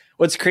 and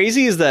what's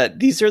crazy is that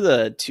these are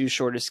the two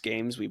shortest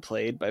games we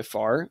played by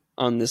far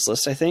on this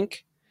list, I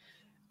think,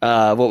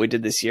 what we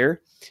did this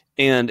year.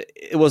 And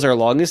it was our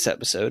longest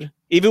episode.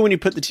 Even when you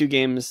put the two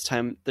games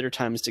that are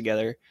times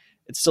together,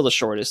 it's still the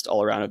shortest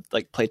all around of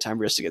like playtime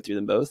for us to get through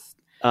them both.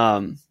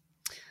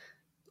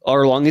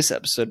 Our longest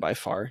episode by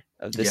far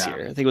of this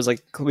year. I think it was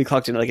like, we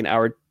clocked in like an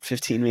hour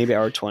 15, maybe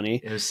hour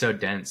 20. It was so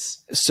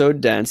dense.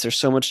 There's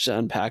so much to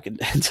unpack and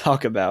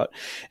talk about.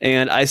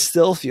 And I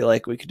still feel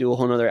like we could do a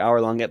whole nother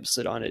hour long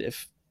episode on it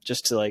if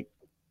just to like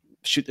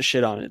shoot the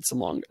shit on it some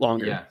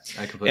longer. Yeah,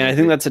 I completely And I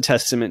think that's a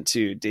testament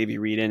to Davey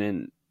Wreden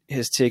and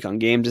his take on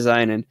game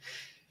design. And,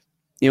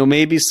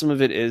 maybe some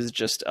of it is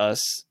just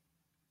us,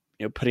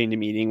 putting a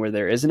meeting where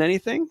there isn't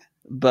anything,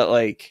 but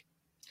like,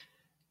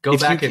 go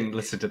back and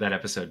listen to that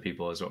episode,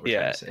 people, is what we're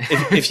trying to say.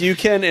 if you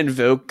can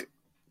invoke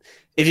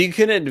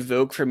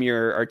from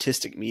your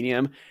artistic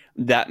medium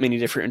that many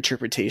different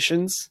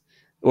interpretations,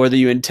 whether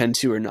you intend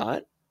to or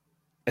not,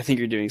 I think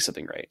you're doing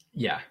something right.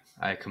 Yeah,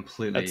 I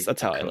completely.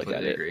 That's how I look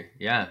at it. Agree.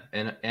 Yeah,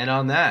 and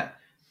on that,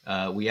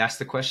 we asked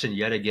the question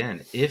yet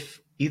again: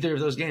 if either of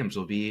those games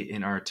will be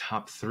in our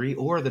top 3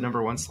 or the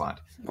number 1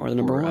 slot, or the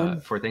number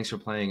 1 for Thanks for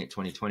Playing at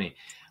 2020.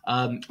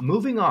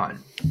 Moving on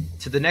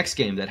to the next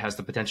game that has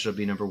the potential to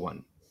be number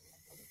 1.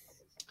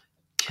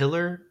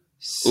 Killer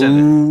 7.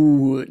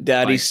 Ooh,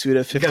 Daddy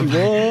Suda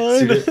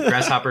 51.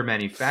 Grasshopper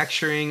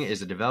Manufacturing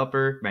is a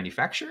developer.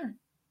 Manufacturing?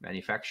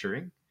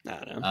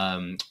 I don't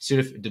know.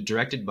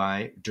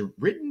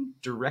 Written,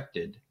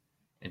 directed,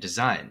 and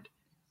designed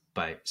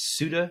by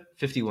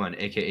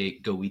Suda51, aka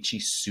Goichi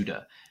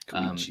Suda.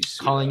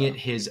 Calling it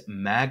his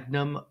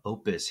magnum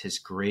opus, his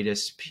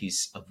greatest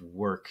piece of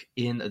work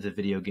in the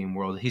video game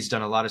world. He's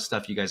done a lot of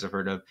stuff you guys have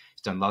heard of. He's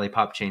done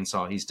Lollipop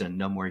Chainsaw. He's done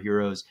No More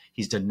Heroes.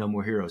 He's done No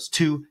More Heroes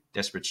 2,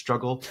 Desperate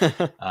Struggle.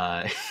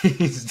 And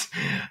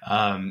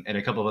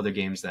a couple of other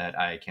games that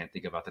I can't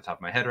think of off the top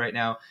of my head right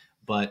now.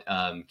 But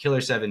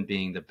Killer 7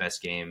 being the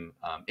best game,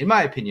 in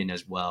my opinion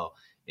as well,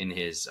 in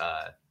his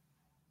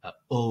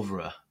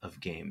oeuvre of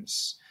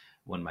games,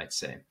 one might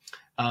say.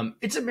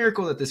 It's a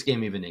miracle that this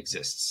game even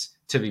exists,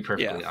 to be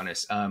perfectly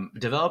honest.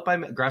 Developed by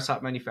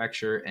Grasshopper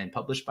Manufacturer and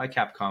published by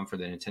Capcom for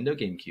the Nintendo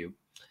GameCube,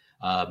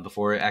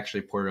 before it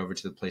actually ported over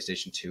to the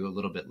PlayStation 2 a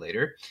little bit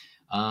later.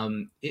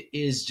 It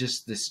is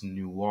just this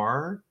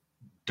noir,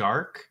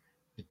 dark,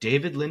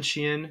 David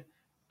Lynchian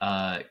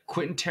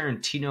Quentin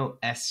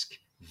Tarantino-esque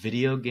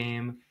video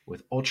game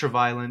with ultra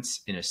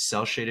violence in a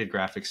cel shaded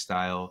graphic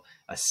style,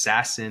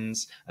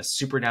 assassins, a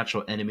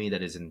supernatural enemy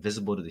that is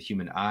invisible to the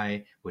human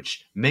eye,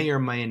 which may or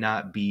may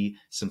not be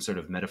some sort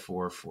of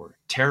metaphor for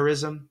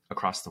terrorism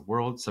across the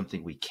world,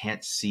 something we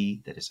can't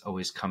see that is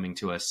always coming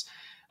to us.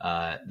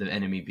 The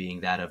enemy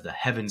being that of the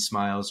Heaven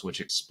Smiles, which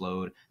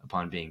explode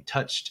upon being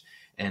touched.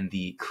 And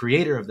the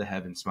creator of the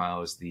Heaven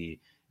Smiles, the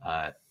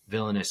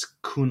villainous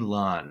Kun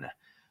Lan.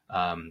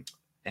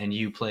 And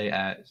you play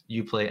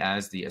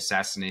as the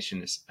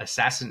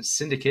assassin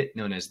syndicate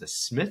known as the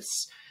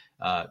Smiths,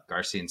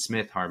 Garcian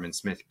Smith, Harmon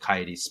Smith,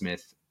 Coyote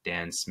Smith,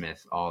 Dan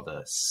Smith, all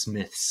the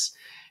Smiths,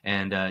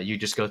 and you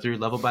just go through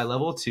level by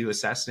level to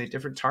assassinate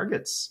different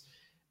targets.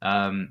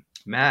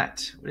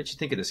 Matt, what did you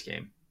think of this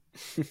game?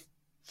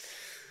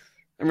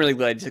 I'm really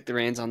glad you took the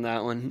reins on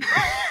that one.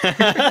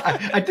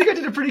 I think I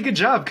did a pretty good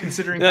job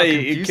considering. No,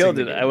 you killed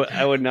it.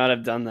 I would not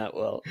have done that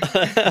well.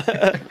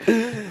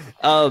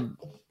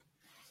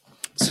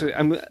 So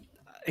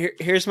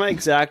here's my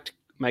exact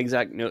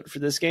note for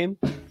this game.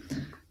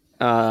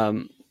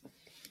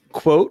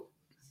 Quote: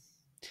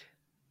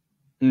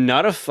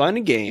 not a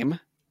fun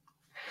game,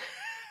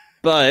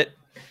 but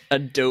a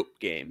dope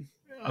game.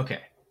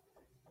 Okay.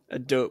 A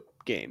dope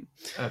game.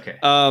 Okay.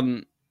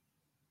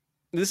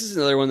 This is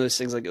another one of those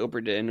things like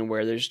Obra Dinn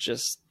where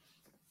there's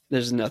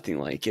nothing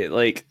like it.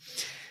 Like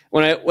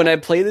when I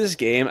play this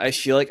game, I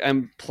feel like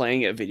I'm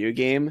playing a video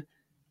game,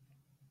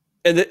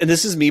 and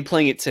this is me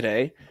playing it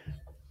today.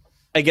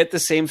 I get the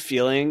same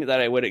feeling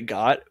that I would have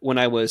got when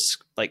I was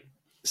like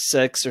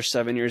 6 or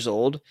 7 years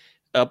old,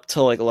 up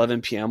till like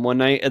 11 p.m. one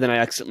night, and then I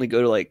accidentally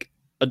go to like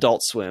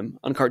Adult Swim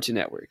on Cartoon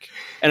Network,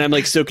 and I'm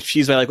like so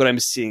confused by like what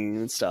I'm seeing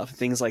and stuff,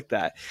 things like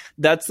that.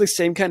 That's the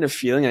same kind of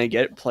feeling I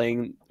get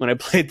playing when I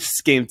played this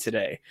game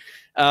today.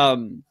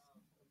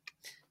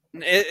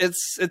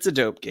 It's a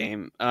dope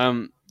game.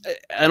 I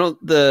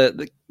don't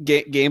the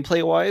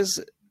gameplay wise,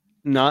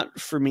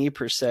 not for me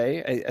per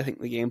se. I think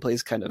the gameplay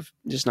is kind of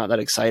just not that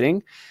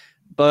exciting.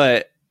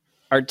 But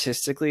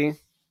artistically,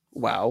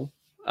 wow.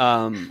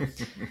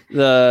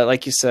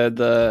 Like you said,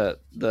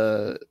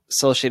 the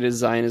cel shaded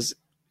design is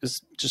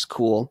just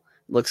cool.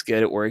 It looks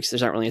good. It works.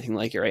 There's not really anything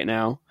like it right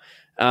now.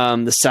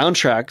 The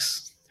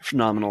soundtrack's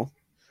phenomenal.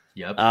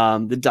 Yep.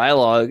 The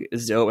dialogue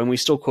is dope, and we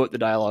still quote the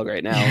dialogue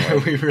right now.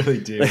 Yeah, we really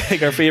do.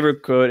 Like our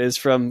favorite quote is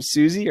from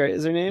Susie, right?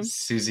 Is her name?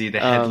 Susie, the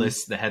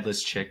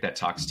headless chick that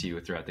talks to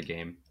you throughout the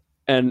game.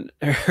 And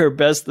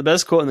the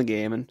best quote in the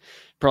game, and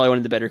probably one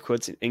of the better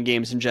quotes in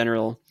games in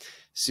general,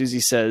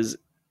 Susie says,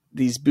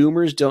 "These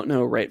boomers don't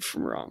know right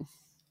from wrong."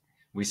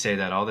 We say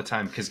that all the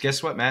time because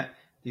guess what, Matt?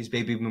 These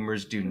baby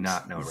boomers do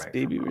not know right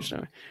from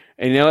wrong.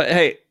 And you know what?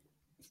 Hey,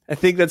 I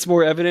think that's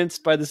more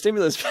evidenced by the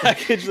stimulus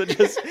package that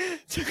just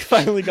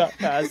finally got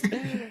passed.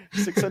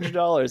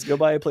 $600. Go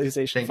buy a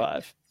PlayStation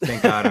 5.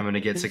 Thank God I'm going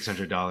to get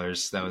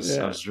 $600. I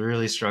was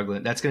really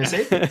struggling. That's going to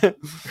save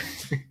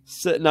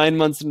me. 9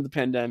 months into the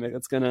pandemic,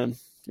 that's going to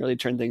really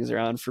turn things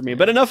around for me.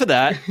 But enough of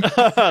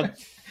that.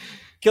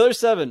 Killer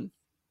 7.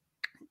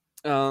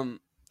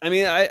 I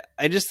mean,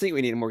 I just think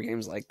we need more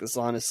games like this,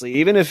 honestly.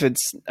 Even if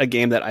it's a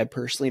game that I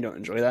personally don't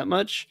enjoy that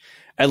much.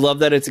 I love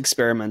that it's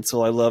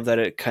experimental. I love that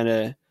it kind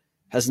of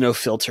has no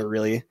filter,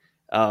 really.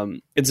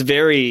 It's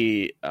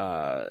very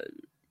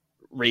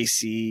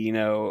racy,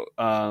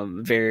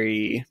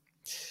 very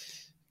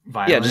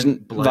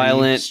violent, bloody,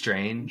 violent,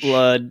 strange,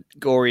 blood,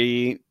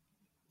 gory,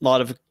 a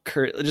lot of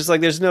just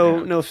like there's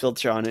no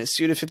filter on it.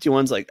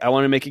 Suda51's like, I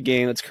want to make a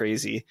game that's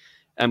crazy.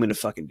 I'm gonna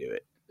fucking do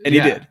it, and he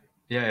did.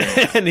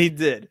 Yeah. And he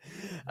did.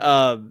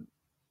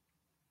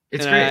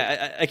 It's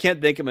great. I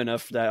can't thank him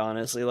enough for that,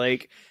 honestly.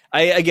 Like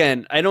I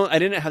didn't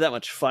have that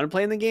much fun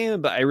playing the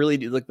game, but I really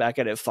do look back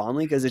at it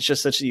fondly because it's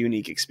just such a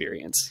unique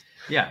experience.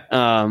 Yeah.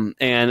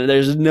 And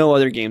there's no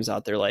other games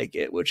out there like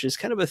it, which is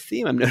kind of a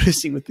theme I'm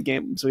noticing with the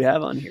games we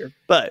have on here.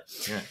 But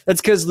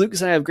that's because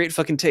Lucas and I have great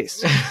fucking taste.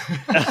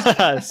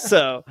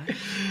 So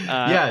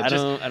I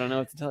don't know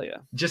what to tell you.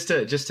 Just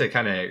to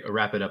kind of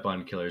wrap it up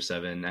on Killer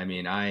 7. I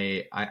mean,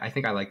 I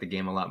think I like the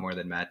game a lot more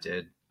than Matt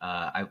did.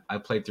 I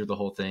played through the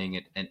whole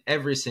thing, and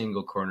every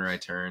single corner I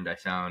turned, I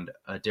found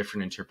a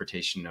different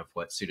interpretation of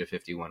what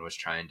Suda51 was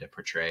trying to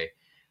portray.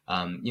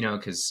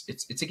 Because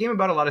it's a game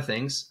about a lot of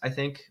things. I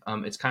think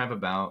it's kind of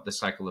about the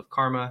cycle of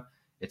karma.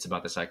 It's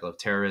about the cycle of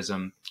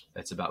terrorism.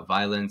 It's about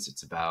violence.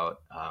 It's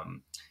about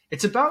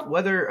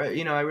whether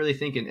I really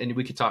think, and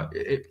we could talk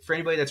for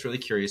anybody that's really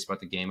curious about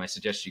the game. I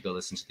suggest you go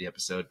listen to the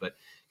episode. But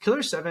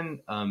Killer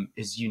 7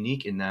 is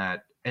unique in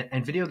that,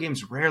 and video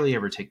games rarely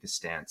ever take this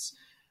stance.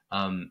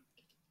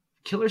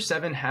 Killer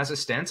 7 has a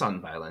stance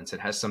on violence. It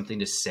has something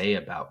to say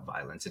about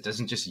violence. It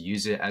doesn't just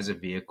use it as a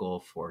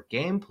vehicle for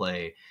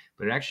gameplay,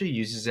 but it actually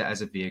uses it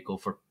as a vehicle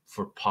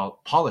for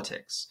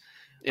politics,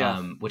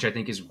 which I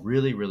think is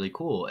really, really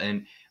cool.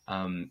 And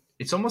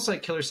it's almost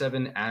like Killer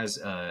 7 as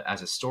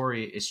a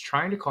story is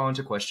trying to call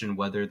into question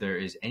whether there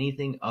is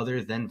anything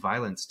other than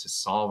violence to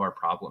solve our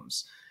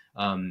problems.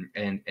 And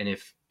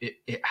if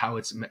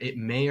it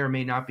may or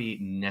may not be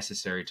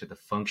necessary to the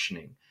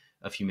functioning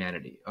of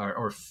humanity,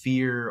 or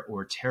fear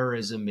or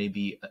terrorism may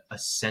be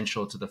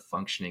essential to the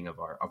functioning of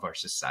our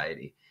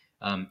society.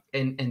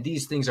 And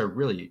these things are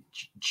really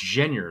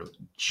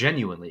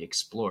genuinely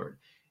explored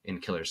in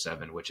Killer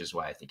 7, which is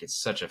why I think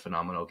it's such a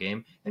phenomenal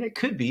game. And it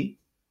could be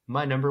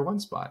my number one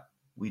spot.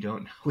 We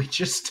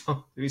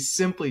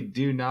simply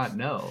do not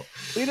know.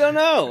 We don't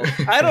know.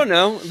 I don't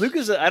know.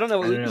 I don't know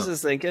what Lucas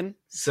is thinking.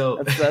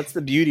 So that's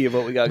the beauty of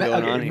what we got going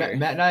on here.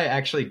 Matt and I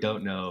actually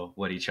don't know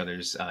what each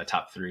other's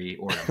top 3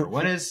 or number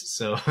 1 is.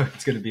 So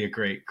it's going to be a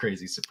great,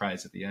 crazy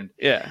surprise at the end.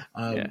 Yeah.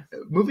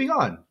 Moving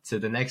on to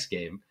the next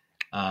game,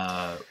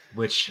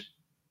 which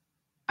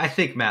I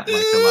think Matt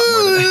liked a lot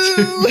more than I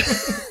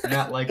did.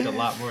 Matt liked a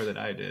lot more than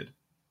I did.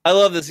 I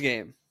love this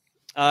game.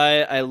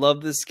 I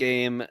love this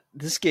game.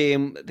 This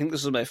game, I think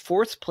this was my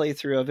 4th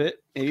playthrough of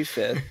it, maybe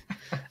 5th.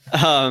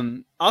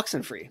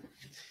 Oxenfree.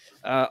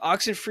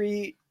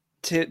 Oxenfree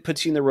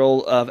puts you in the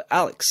role of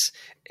Alex,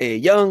 a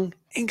young,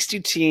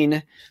 angsty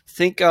teen.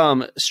 Think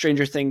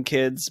Stranger Things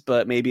kids,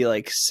 but maybe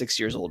like 6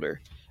 years older.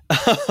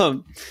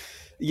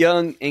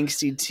 Young,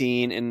 angsty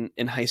teen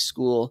in high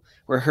school,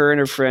 where her and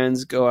her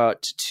friends go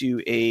out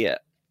to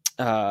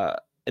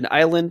an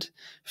island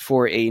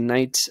for a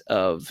night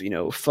of,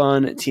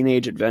 fun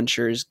teenage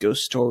adventures,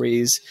 ghost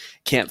stories,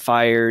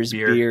 campfires,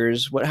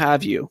 beers, what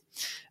have you.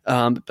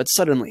 But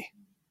suddenly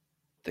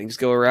things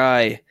go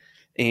awry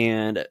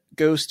and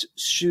ghosts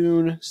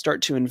soon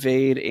start to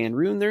invade and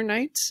ruin their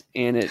nights.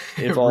 And it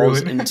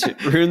evolves into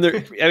ruin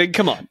their, I mean,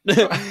 come on.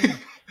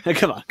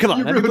 Come on.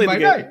 You ruined my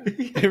night.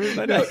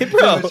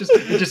 Bro.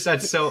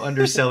 That's so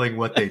underselling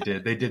what they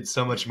did. They did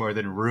so much more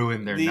than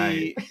ruin their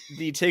night.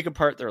 They take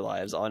apart their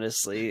lives,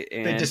 honestly.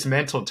 And they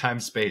dismantled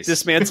time space.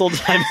 Dismantled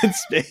time and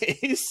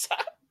space.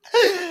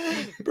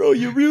 Bro,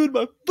 you ruined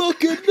my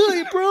fucking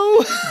night, bro.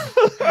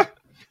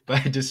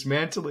 By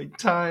dismantling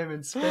time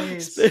and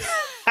space.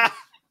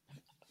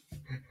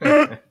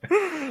 Why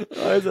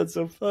is that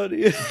so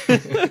funny?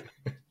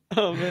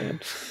 Oh man.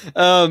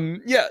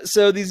 Yeah,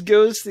 so these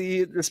ghosts,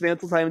 the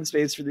dismantle time and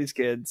space for these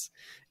kids,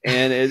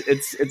 and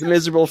it's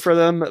miserable for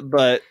them,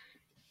 but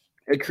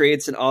it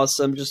creates an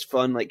awesome, just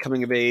fun, like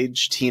coming of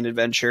age teen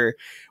adventure,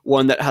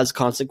 one that has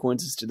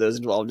consequences to those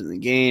involved in the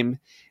game.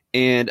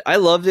 And I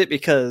loved it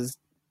because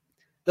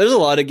there's a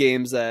lot of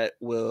games that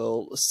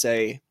will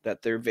say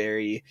that they're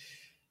very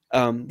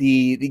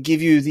they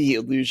give you the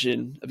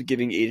illusion of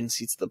giving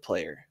agency to the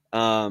player.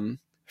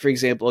 For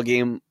example, a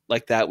game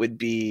like that would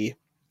be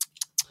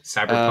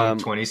Cyberpunk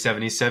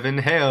 2077.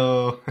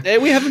 Hey,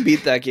 we haven't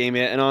beat that game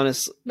yet, and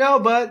honestly, no,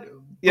 but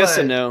yes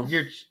and no.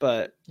 Your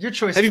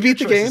choice. Have you beat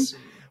the game?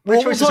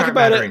 We'll talk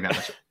about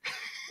it.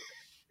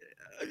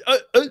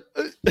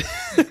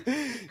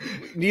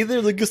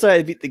 Neither Lucas and I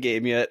have beat the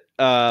game yet.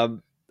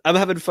 I'm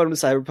having fun with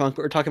Cyberpunk, but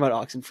we're talking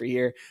about Oxenfree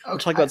here. We'll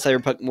talk about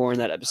Cyberpunk more in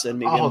that episode.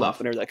 Maybe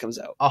whenever that comes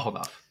out. I'll hold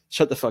off.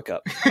 Shut the fuck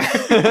up.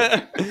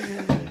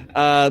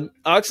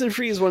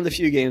 Oxenfree is one of the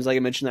few games, like I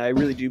mentioned, that I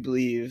really do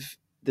believe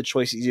the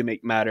choices you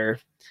make matter,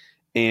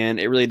 and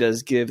it really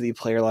does give the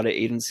player a lot of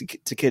agency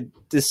to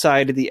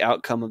decide the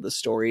outcome of the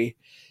story.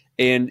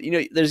 And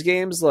there's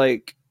games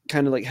like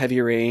kind of like Heavy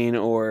Rain,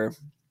 or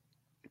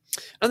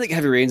I don't think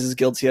Heavy Rain's is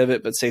guilty of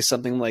it, but say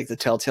something like the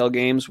Telltale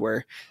games,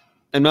 where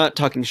I'm not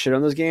talking shit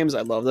on those games.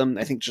 I love them.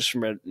 I think just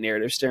from a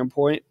narrative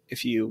standpoint,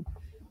 if you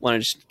want to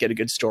just get a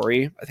good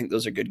story, I think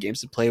those are good games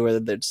to play,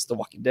 whether it's the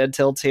Walking Dead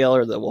Telltale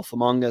or the Wolf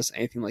Among Us,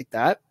 anything like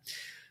that.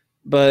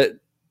 But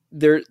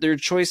their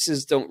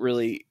choices don't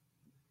really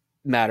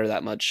matter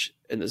that much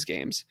in those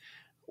games.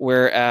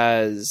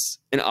 Whereas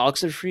in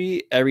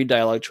Oxenfree, every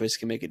dialogue choice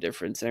can make a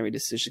difference, and every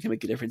decision can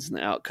make a difference in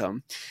the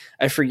outcome.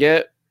 I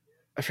forget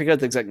what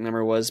the exact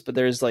number was, but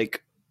there's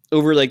like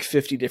over like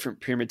 50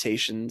 different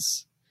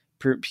permutations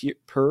of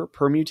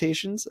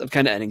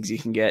kind of endings you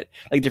can get,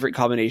 like different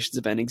combinations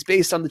of endings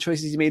based on the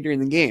choices you made during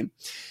the game.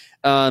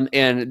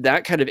 And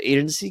that kind of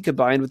agency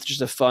combined with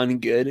just a fun,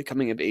 good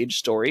coming of age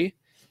story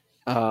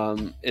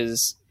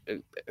is,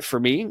 for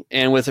me,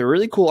 and with a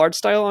really cool art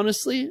style,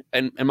 honestly.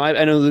 And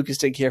I know Lucas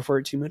didn't care for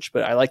it too much,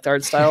 but I like the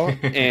art style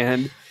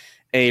and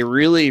a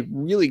really,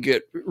 really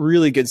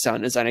good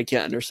sound design. I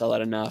can't undersell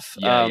that enough,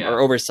 or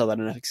oversell that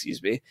enough.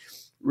 Excuse me.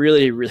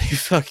 Really, really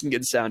fucking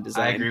good sound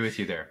design. I agree with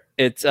you there.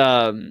 It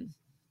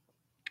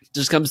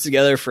just comes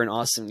together for an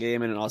awesome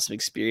game and an awesome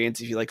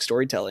experience if you like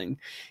storytelling.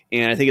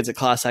 And I think it's a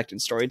class act in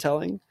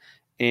storytelling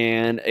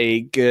and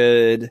a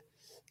good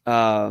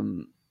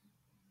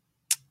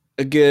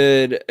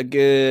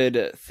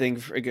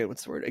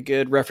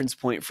reference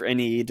point for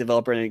any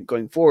developer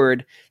going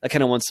forward that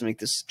kind of wants to make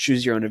this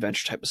choose your own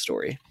adventure type of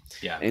story.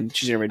 Yeah. And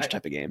choose your own adventure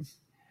type of game.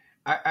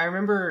 I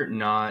remember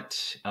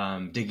not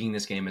digging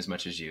this game as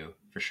much as you,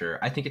 for sure.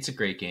 I think it's a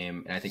great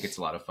game and I think it's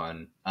a lot of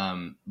fun.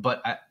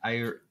 But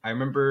I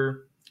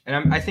remember,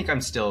 and I think I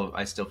still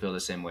feel the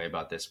same way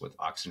about this with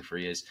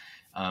Oxenfree, is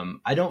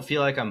I don't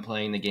feel like I'm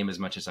playing the game as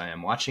much as I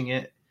am watching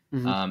it.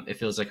 Mm-hmm. It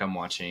feels like I'm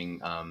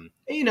watching,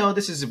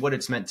 this is what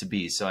it's meant to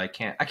be. So I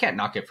can't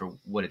knock it for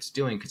what it's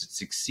doing because it's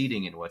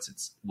succeeding in what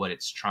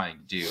it's trying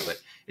to do.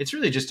 But it's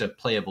really just a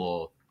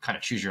playable kind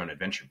of choose your own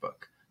adventure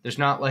book. There's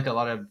not like a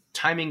lot of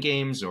timing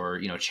games or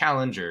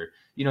challenge or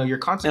your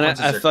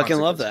consequences. And I fucking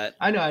love that.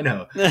 I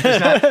know.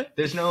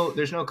 There's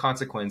no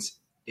consequence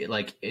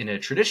like in a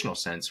traditional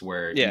sense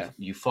where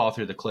you fall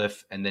through the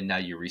cliff and then now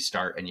you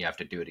restart and you have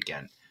to do it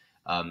again.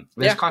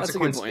 There's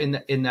consequence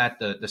in that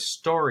the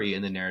story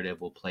and the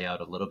narrative will play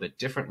out a little bit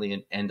differently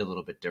and end a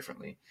little bit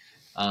differently.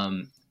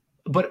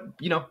 But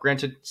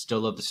granted,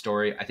 still love the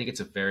story. I think it's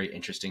a very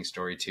interesting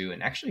story too,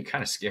 and actually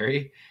kind of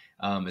scary,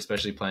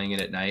 especially playing it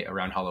at night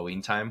around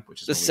Halloween time.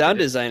 Which is the sound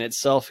design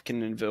itself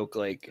can invoke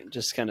like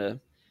just kind of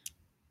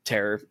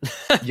terror.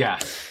 Yeah.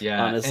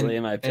 Honestly,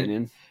 in my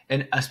opinion,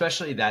 and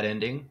especially that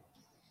ending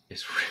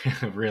is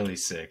really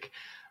sick.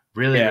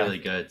 Really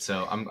good.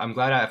 So I'm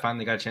glad I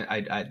finally got a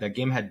chance. The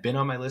game had been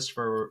on my list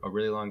for a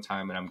really long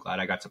time, and I'm glad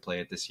I got to play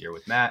it this year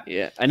with Matt.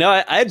 Yeah, I know.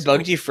 I had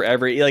bugged you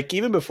forever. Like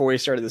even before we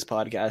started this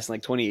podcast in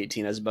like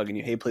 2018, I was bugging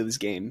you. Hey, play this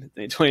game.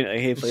 Hey,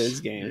 play this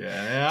game.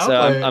 So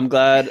I'm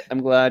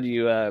glad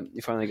you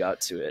finally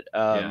got to it.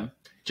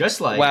 Just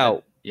like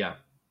wow. Yeah.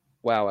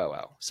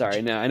 Wow.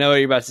 Sorry. No, I know what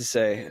you're about to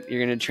say. You're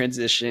going to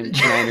transition and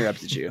I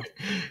interrupted you.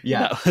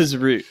 Yeah. That was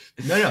rude.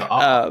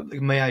 No.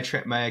 May I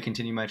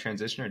continue my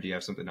transition or do you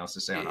have something else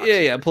to say on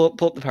Oxenfree? Yeah. Pull up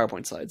the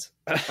PowerPoint slides.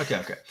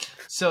 Okay.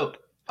 So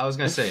I was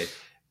going to say,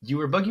 you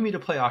were bugging me to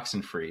play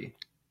Oxenfree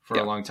for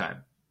a long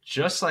time,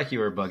 just like you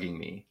were bugging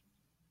me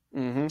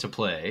to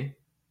play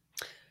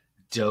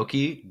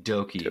Doki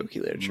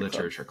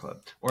Literature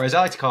Club. Or as I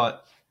like to call it,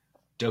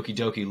 Doki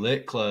Doki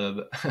Lit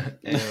Club.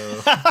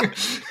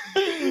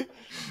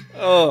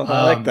 Oh,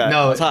 I like that.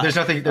 No, there's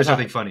nothing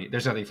funny.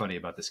 There's nothing funny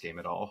about this game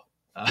at all.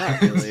 Not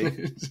really.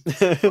 It's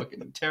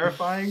fucking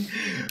terrifying.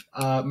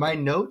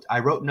 I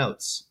wrote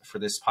notes for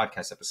this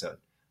podcast episode.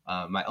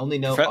 My only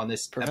note on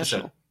this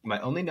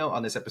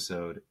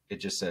episode, it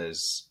just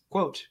says,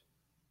 quote,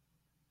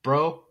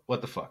 "Bro,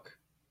 what the fuck?"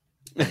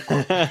 That's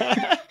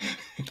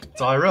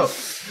all I wrote.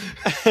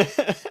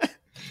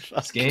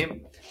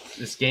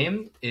 This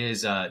game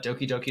is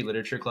Doki Doki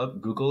Literature Club.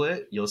 Google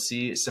it. You'll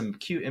see some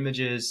cute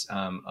images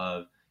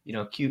of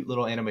cute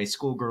little anime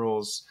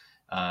schoolgirls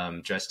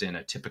dressed in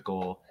a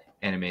typical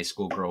anime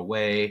schoolgirl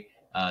way.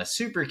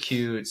 Super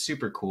cute,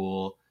 super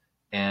cool.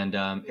 And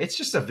it's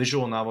just a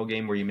visual novel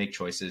game where you make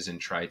choices and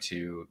try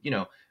to,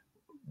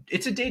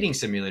 it's a dating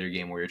simulator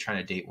game where you're trying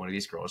to date one of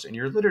these girls in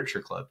your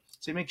literature club.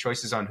 So you make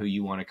choices on who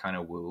you want to kind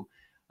of woo.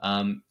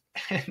 And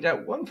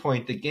at one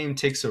point, the game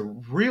takes a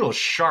real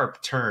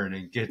sharp turn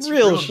and gets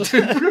real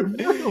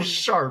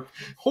sharp,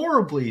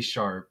 horribly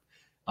sharp.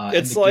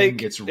 It's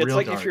like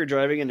if you're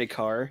driving in a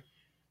car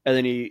and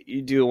then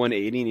you do a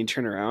 180 and you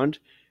turn around,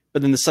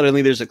 but then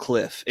suddenly there's a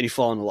cliff and you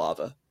fall into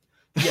lava.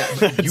 Yeah,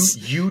 but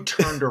you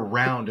turned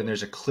around and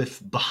there's a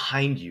cliff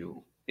behind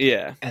you.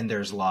 Yeah, and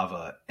there's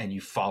lava and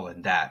you fall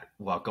in that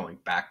while going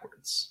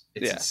backwards.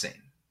 It's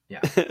insane. Yeah.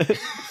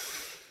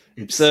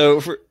 So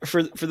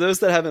for those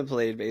that haven't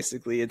played,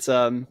 basically, it's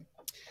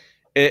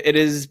it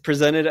is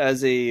presented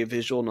as a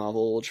visual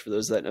novel, which for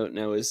those that don't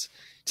know is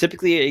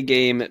typically a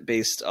game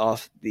based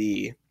off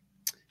the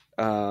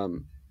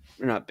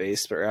not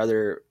based, but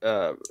rather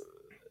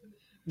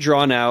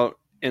drawn out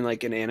in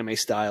like an anime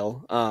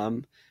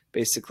style,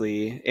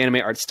 basically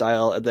anime art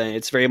style, and then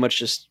it's very much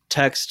just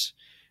text.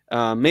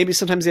 Maybe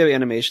sometimes you have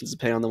animations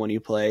depending on the one you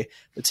play,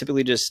 but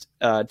typically just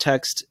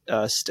text,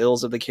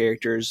 stills of the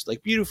characters,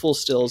 like beautiful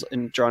stills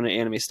and drawn in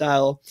anime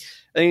style.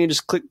 And you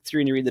just click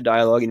through and you read the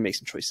dialogue and you make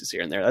some choices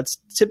here and there. That's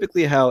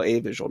typically how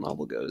a visual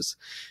novel goes.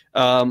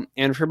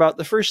 And for about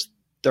the first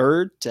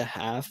third to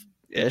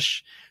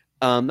half-ish,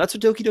 that's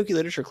what Doki Doki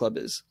Literature Club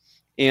is.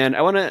 And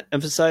I want to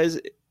emphasize,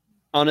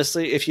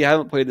 honestly, if you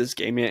haven't played this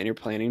game yet and you're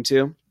planning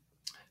to,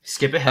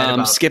 skip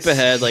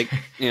ahead like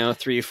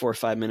 3, 4,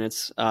 5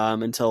 minutes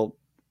until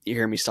you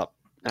hear me stop.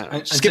 I don't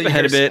know, skip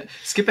ahead a bit.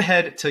 Skip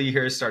ahead till you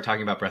hear us start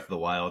talking about Breath of the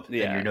Wild, and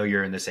you know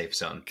you're in the safe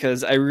zone.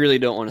 Because I really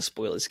don't want to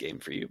spoil this game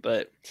for you.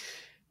 But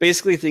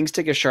basically, things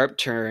take a sharp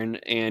turn,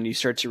 and you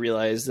start to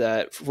realize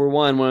that, for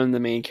one of the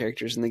main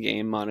characters in the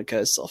game, Monica,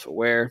 is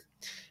self-aware.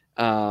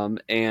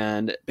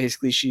 And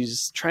basically,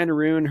 she's trying to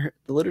ruin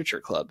the literature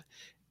club.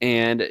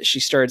 And she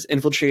starts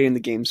infiltrating the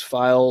game's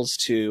files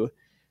to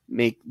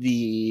make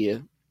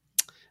the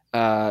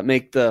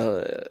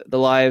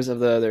lives of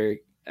the other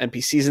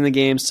NPCs in the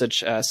game,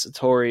 such as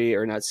Satori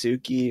or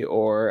Natsuki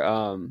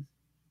or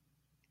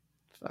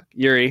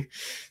Yuri.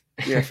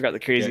 Yeah, I forgot the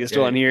craziest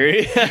one,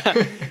 Yuri.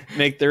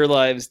 Make their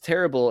lives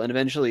terrible and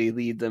eventually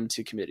lead them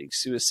to committing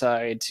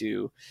suicide,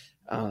 to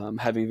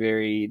having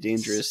very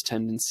dangerous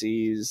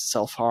tendencies,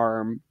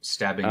 self-harm,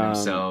 stabbing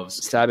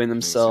themselves,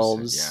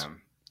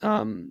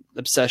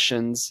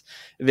 obsessions,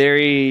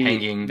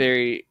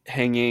 very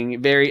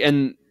hanging,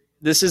 and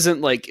this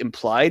isn't like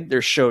implied.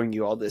 They're showing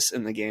you all this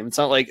in the game. It's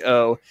not like,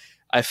 oh,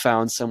 I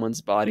found someone's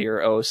body,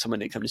 or, oh, someone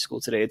didn't come to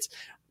school today.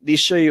 These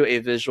show you a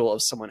visual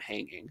of someone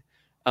hanging.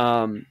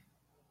 And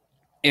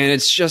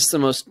it's just the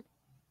most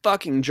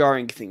fucking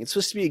jarring thing. It's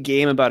supposed to be a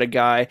game about a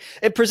guy.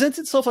 It presents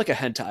itself like a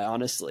hentai,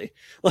 honestly.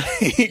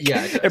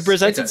 It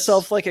presents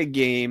itself like a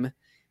game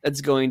that's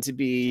going to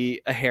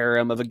be a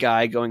harem of a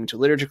guy going to a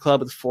literature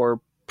club with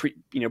 4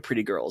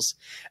 pretty girls,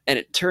 and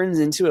it turns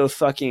into a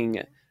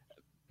fucking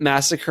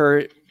massacre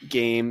of a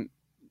game,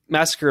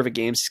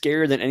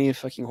 scarier than any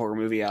fucking horror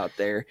movie out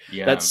there.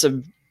 Yeah. That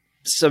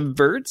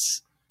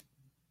subverts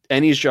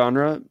any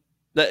genre.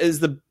 That is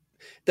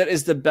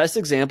the best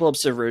example of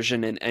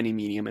subversion in any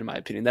medium, in my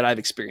opinion, that I've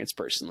experienced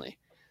personally.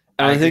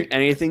 I don't think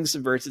anything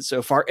subverts it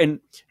so far. And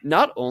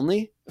not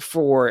only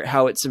for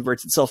how it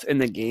subverts itself in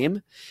the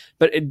game,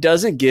 but it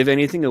doesn't give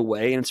anything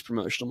away in its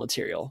promotional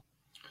material.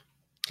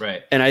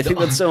 Right. And I think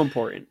that's so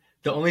important.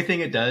 The only thing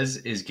it does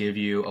is give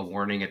you a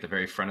warning at the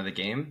very front of the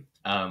game,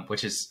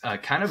 which is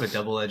kind of a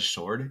double-edged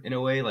sword in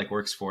a way, like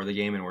works for the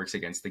game and works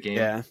against the game.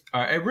 Yeah.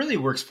 It really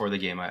works for the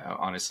game,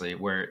 honestly,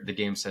 where the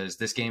game says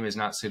this game is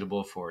not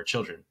suitable for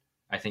children,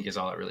 I think is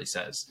all it really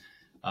says.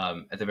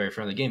 At the very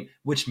front of the game,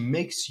 which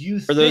makes you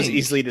think, or those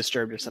easily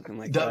disturbed or something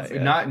like that.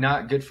 Yeah.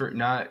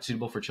 Not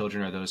suitable for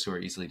children or those who are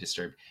easily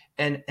disturbed.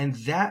 And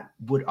that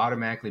would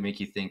automatically make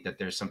you think that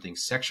there's something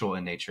sexual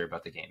in nature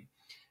about the game.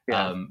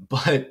 Yeah.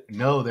 But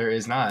no, there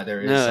is not.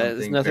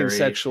 There's nothing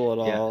sexual at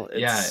all.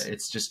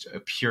 It's just a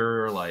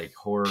pure like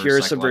horror,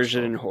 pure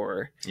subversion and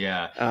horror.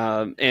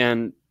 Yeah.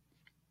 And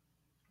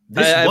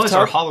this was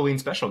our Halloween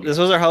special game. This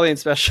was our Halloween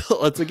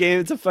special. It's a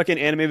game. It's a fucking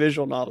anime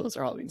visual novel. It's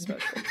our Halloween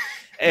special.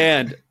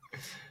 And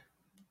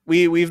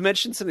we've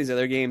mentioned some of these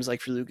other games,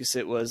 like for Lucas,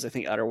 it was, I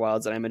think, Outer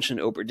Wilds, and I mentioned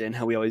Oberdin,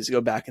 how we always go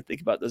back and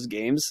think about those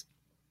games.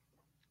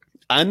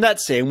 I'm that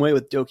same way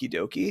with Doki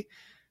Doki,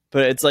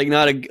 but it's like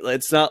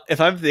it's not,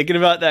 if I'm thinking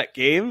about that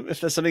game,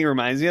 if there's something that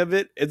reminds me of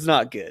it, it's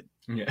not good.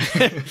 Yeah.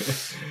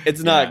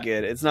 It's not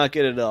good. It's not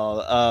good at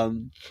all.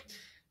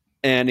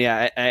 And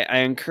yeah, I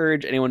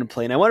encourage anyone to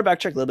play. And I want to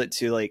backtrack a little bit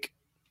too, like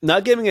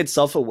not giving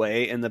itself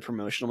away in the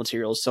promotional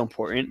material is so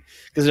important,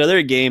 because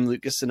another game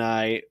Lucas and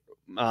I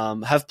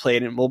have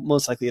played and will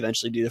most likely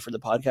eventually do for the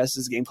podcast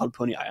is a game called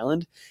Pony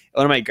Island.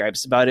 One of my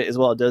gripes about it is,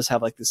 well, it does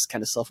have like this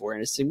kind of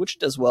self-awareness thing, which it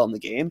does well in the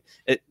game.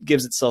 It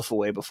gives itself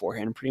away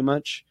beforehand pretty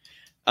much.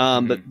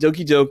 But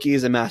Doki Doki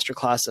is a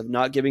masterclass of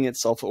not giving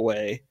itself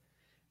away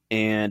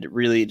and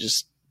really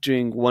just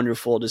doing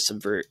wonderful to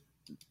subvert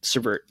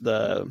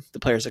the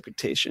player's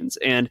expectations.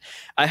 And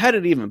I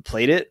hadn't even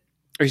played it,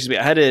 or excuse me,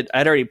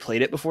 I'd already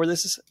played it before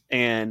this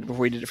and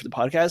before we did it for the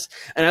podcast,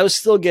 and I was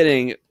still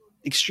getting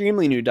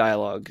extremely new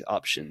dialogue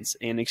options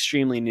and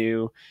extremely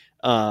new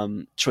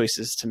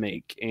choices to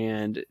make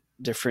and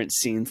different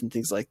scenes and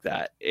things like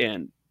that.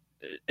 And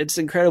it's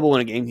incredible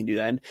when a game can do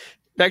that. And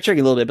backtracking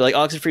a little bit, but like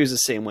Oxenfree was the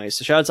same way.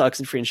 So shout out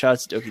to Oxenfree and shout out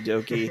to Doki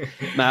Doki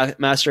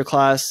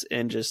masterclass.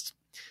 And just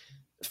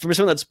for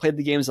someone that's played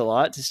the games a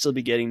lot, to still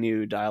be getting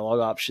new dialogue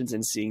options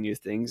and seeing new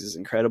things is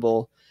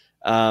incredible.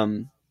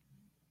 Yeah,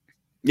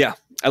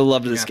 I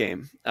loved this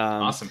game.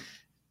 Awesome.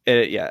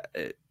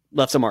 It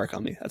left a mark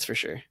on me. That's for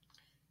sure.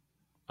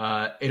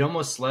 It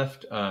almost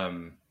left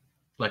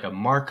like a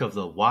mark of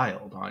the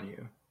wild on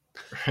you.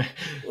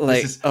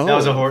 Like that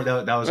was a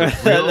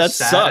real sad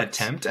sucked.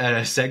 Attempt at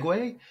a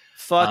segue.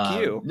 Fuck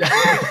you.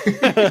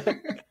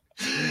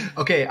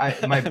 Okay,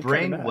 my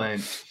brain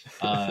went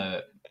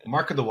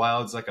Mark of the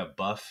Wild's like a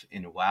buff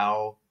in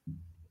WoW,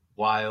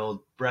 Wild,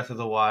 Breath of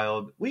the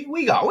Wild.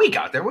 We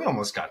got there. We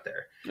almost got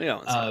there.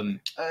 And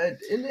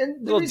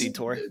the reason,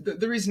 detour.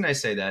 The reason I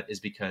say that is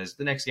because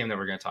the next game that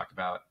we're going to talk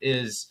about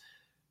is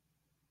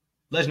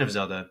Legend of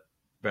Zelda: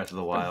 Breath of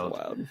the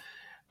Wild.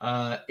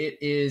 It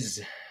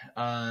is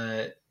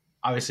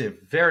obviously a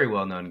very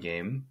well-known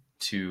game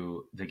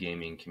to the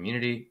gaming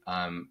community.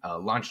 A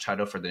launch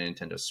title for the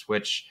Nintendo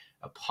Switch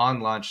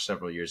upon launch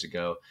several years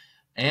ago,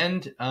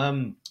 and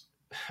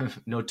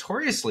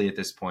notoriously at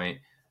this point,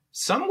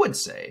 some would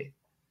say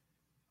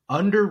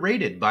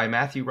underrated by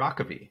Matthew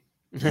Rockaby,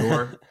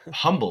 your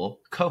humble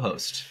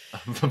co-host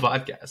of the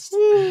podcast.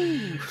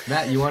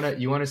 Matt,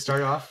 you wanna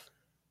start off?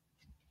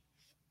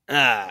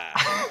 I'll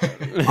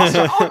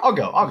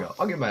go.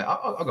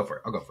 I'll go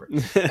for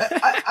it.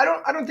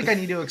 I don't think I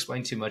need to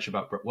explain too much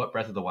about what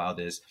Breath of the Wild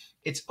is.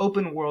 It's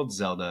open world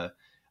Zelda.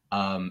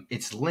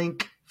 It's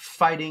Link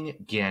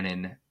fighting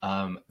Ganon.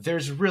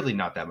 There's really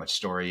not that much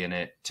story in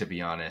it, to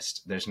be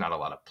honest. There's not a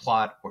lot of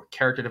plot or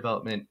character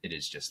development. It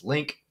is just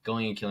Link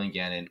going and killing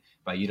Ganon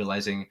by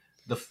utilizing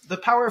the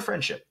power of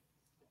friendship.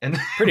 And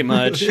pretty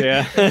much,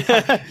 yeah.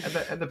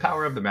 and the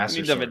power of the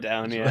Master Sword. Dumb it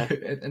down, yeah.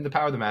 And the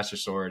power of the Master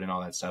Sword and all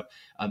that stuff.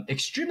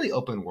 Extremely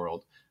open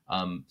world.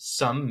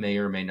 Some may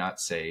or may not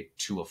say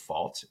to a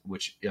fault,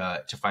 which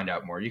to find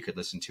out more, you could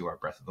listen to our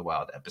Breath of the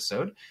Wild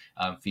episode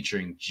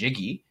featuring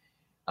Jiggy,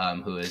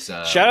 who is...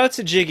 shout out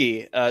to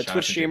Jiggy,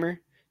 Twitch streamer,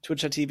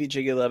 twitch.tv,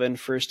 Jiggy11,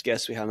 first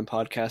guest we had on the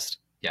podcast.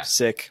 Yeah.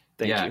 Sick.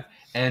 Thank you.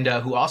 And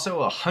who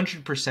also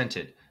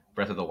 100%ed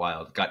Breath of the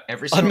Wild. Got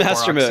every single on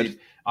Master Mode. Seed,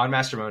 on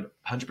Master Mode,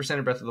 100%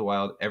 of Breath of the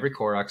Wild, every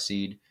Korok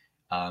seed,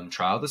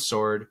 Trial of the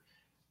Sword,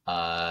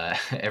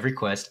 every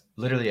quest,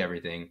 literally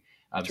everything.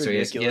 So he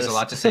has a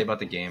lot to say about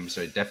the game,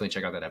 so definitely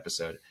check out that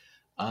episode.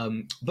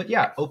 But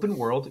yeah, open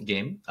world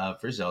game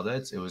for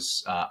Zelda. It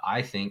was,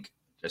 I think,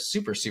 a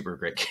super, super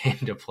great game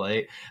to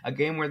play. A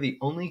game where the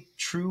only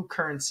true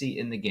currency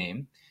in the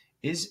game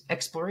is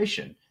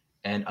exploration.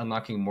 and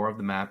unlocking more of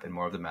the map and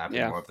more of the map and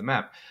Yeah. more of the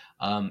map.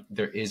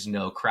 There is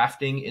no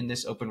crafting in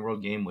this open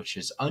world game, which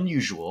is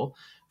unusual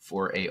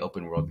for a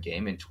open world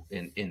game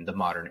in the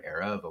modern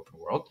era of open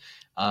world.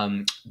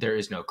 There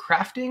is no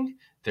crafting.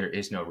 There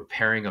is no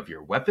repairing of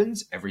your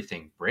weapons.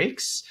 Everything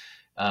breaks.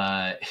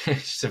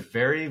 It's a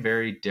very,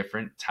 very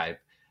different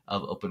type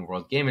of open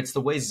world game. It's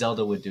the way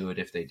Zelda would do it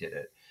if they did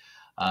it.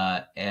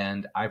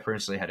 And I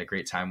personally had a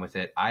great time with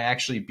it. I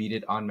actually beat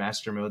it on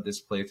master mode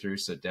this playthrough,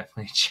 so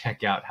definitely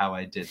check out how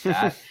I did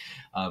that.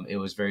 It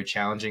was very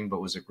challenging,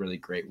 but was a really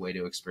great way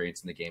to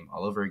experience the game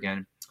all over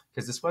again,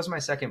 because this was my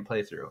second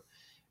playthrough,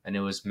 and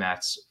it was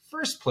Matt's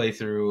first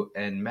playthrough.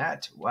 And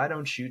Matt, why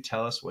don't you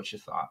tell us what you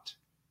thought?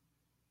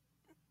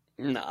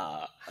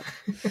 Nah.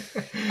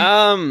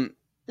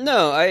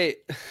 No,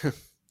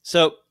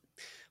 so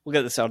we'll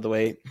get this out of the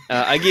way.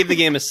 I gave the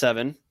game a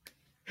 7.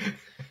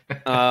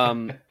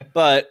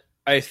 But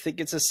I think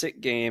it's a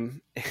sick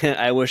game.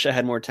 I wish I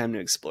had more time to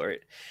explore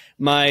it.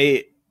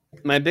 My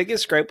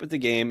biggest gripe with the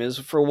game is,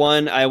 for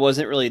one, I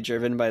wasn't really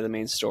driven by the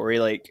main story.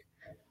 Like,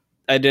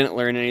 I didn't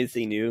learn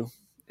anything new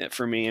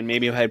for me. And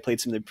maybe if I had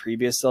played some of the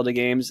previous Zelda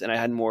games and I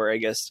had more, I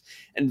guess,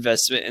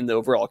 investment in the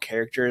overall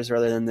characters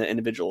rather than the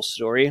individual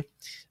story,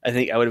 I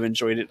think I would have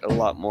enjoyed it a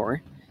lot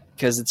more.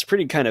 Because it's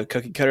pretty kind of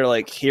cookie cutter,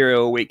 like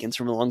hero awakens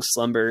from a long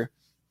slumber,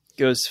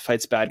 goes,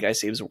 fights bad guy,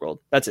 saves the world.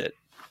 That's it.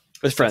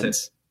 With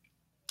friends.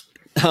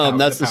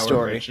 That's the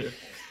story.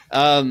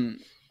 And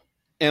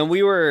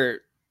we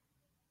were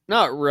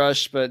not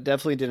rushed, but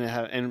definitely didn't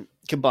have, and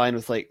combined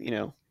with, like,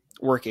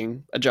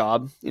 working a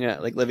job,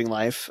 like living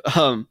life,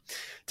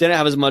 didn't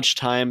have as much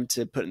time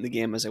to put in the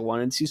game as I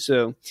wanted to.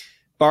 So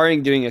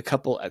barring doing a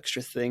couple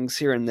extra things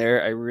here and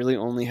there, I really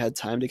only had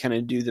time to kind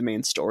of do the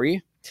main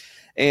story.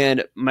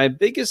 And my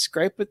biggest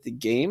gripe with the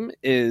game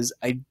is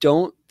I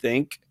don't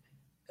think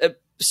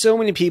so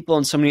many people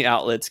and so many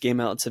outlets, game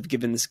outlets, have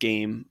given this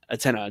game a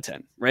 10 out of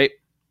 10, right?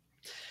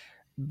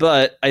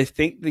 But I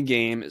think the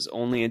game is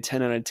only a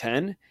 10 out of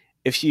 10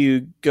 if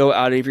you go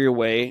out of your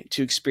way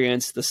to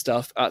experience the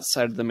stuff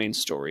outside of the main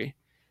story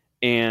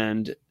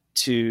and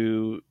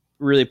to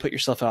really put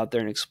yourself out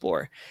there and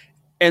explore.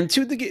 And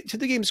to the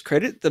game's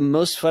credit, the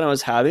most fun I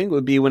was having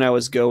would be when I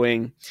was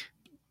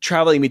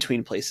traveling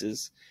between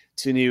places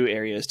to new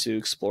areas to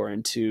explore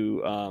and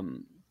to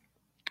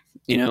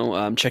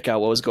check out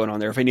what was going on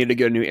there if I needed to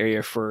go to a new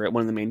area for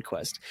one of the main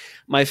quests.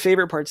 My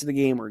favorite parts of the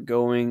game were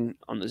going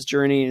on those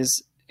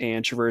journeys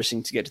and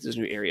traversing to get to those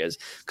new areas,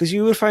 because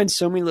you would find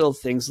so many little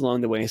things along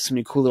the way, so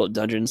many cool little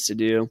dungeons to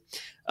do,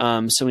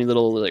 so many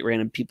little, like,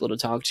 random people to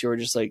talk to, or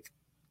just like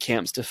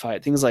camps to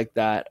fight, things like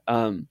that.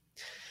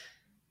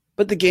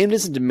 But the game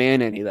doesn't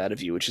demand any of that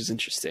of you, which is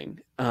interesting.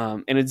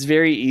 And it's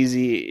very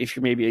easy, if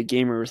you're maybe a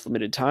gamer with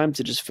limited time,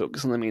 to just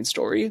focus on the main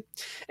story.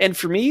 And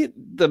for me,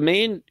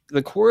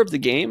 the core of the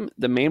game,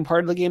 the main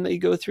part of the game that you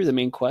go through, the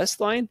main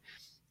quest line,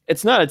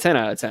 it's not a 10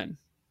 out of 10.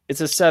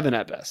 It's a 7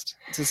 at best.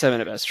 It's a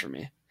 7 at best for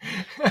me.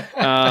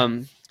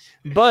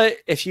 But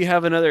if you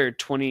have another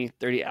 20,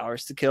 30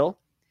 hours to kill,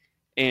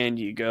 and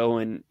you go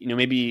and,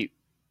 maybe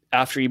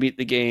after you beat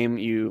the game,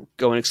 you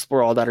go and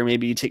explore all that, or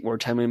maybe you take more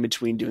time in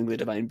between doing the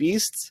Divine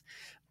Beasts,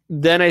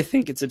 then I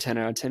think it's a 10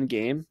 out of 10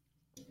 game,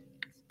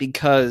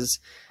 because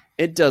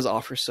it does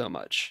offer so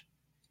much.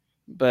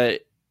 And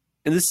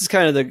this is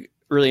kind of the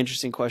really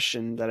interesting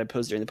question that I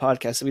posed during the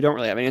podcast that we don't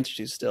really have an answer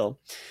to still.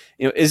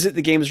 Is it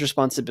the game's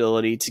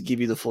responsibility to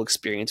give you the full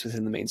experience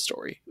within the main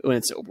story when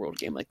it's an open world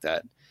game like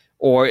that?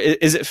 Or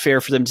is it fair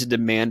for them to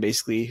demand,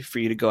 basically, for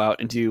you to go out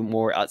and do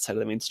more outside of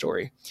the main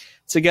story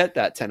to get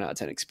that 10 out of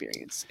 10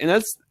 experience? And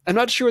I'm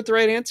not sure what the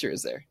right answer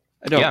is there.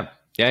 I don't.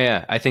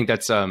 Yeah. I think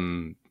that's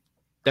an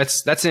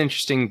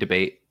interesting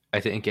debate, I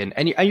think. And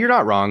you're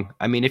not wrong.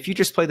 I mean, if you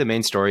just play the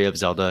main story of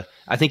Zelda,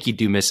 I think you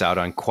do miss out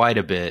on quite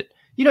a bit.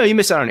 You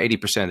miss out on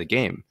 80% of the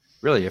game,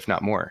 really, if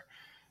not more.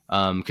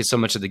 Because so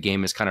much of the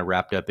game is kind of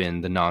wrapped up in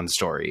the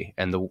non-story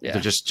and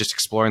they're just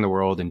exploring the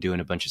world and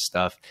doing a bunch of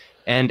stuff.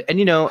 And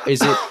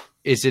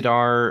is it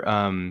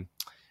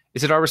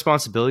our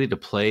responsibility to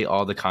play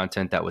all the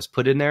content that was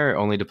put in there, or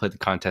only to play the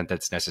content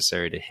that's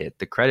necessary to hit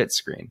the credit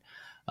screen?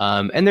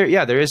 And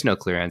there is no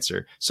clear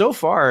answer so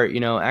far.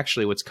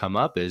 Actually, what's come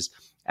up is,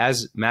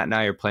 as Matt and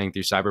I are playing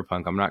through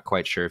Cyberpunk, I'm not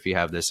quite sure if you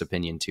have this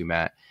opinion too,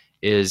 Matt.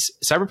 Is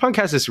Cyberpunk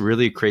has this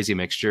really crazy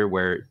mixture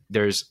where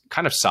there's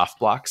kind of soft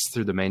blocks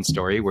through the main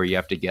story where you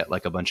have to get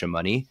like a bunch of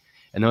money,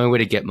 and the only way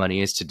to get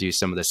money is to do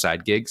some of the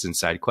side gigs and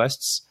side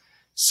quests.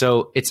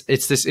 So it's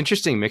this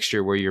interesting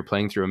mixture where you're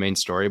playing through a main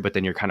story, but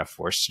then you're kind of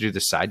forced to do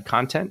the side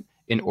content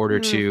in order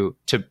to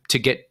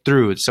get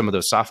through some of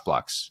those soft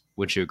blocks.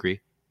 Would you agree?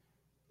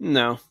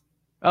 No.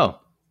 Oh.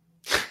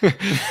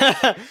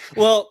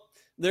 Well,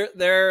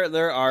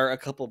 there are a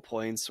couple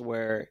points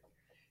where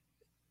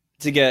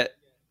to get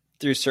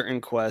through certain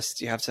quests,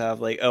 you have to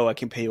have like, I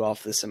can pay you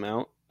off this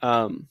amount,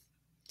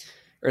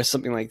 or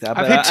something like that.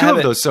 I've hit two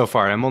of those so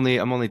far. I'm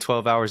only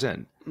 12 hours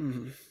in.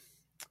 Mm-hmm.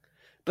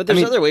 But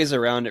there's other ways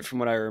around it, from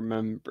what I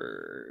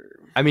remember.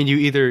 I mean,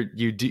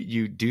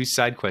 you do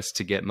side quests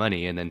to get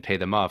money and then pay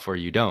them off, or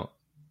you don't.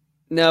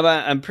 No,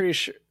 but I'm pretty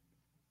sure.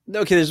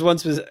 Okay, there's one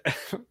specific.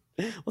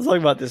 We'll talk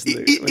about this.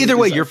 Either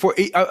way, you're for.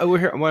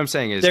 What I'm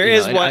saying is, there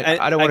is one.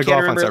 I don't want to go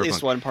off on Cyberpunk. At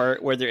least one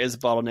part where there is a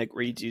bottleneck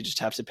where you do just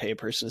have to pay a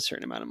person a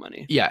certain amount of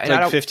money. Yeah, it's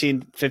and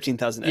like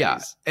 15,000. Yeah,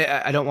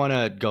 I don't want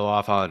to go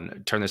off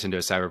on turn this into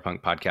a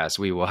Cyberpunk podcast.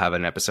 We will have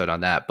an episode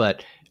on that,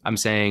 but I'm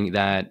saying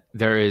that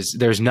there's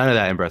none of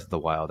that in Breath of the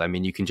Wild. I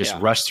mean, you can just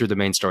rush through the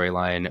main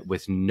storyline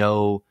with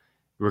no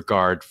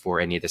regard for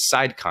any of the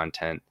side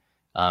content.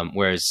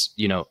 Whereas,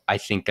 I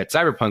think that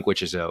Cyberpunk,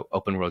 which is an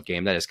open world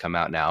game that has come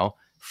out now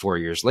 4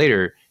 years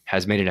later,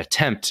 has made an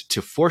attempt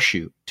to force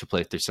you to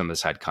play through some of the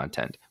side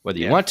content, whether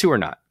you want to or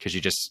not, because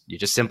you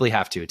just simply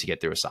have to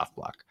get through a soft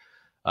block.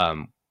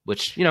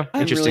 Which, I'm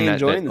interesting. Really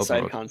enjoying the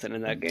side content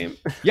in that game.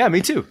 Yeah,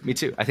 me too.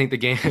 I think the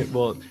game,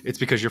 well, it's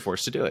because you're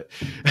forced to do it.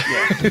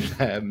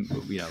 Yeah.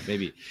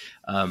 Maybe.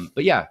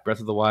 But yeah, Breath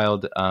of the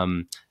Wild,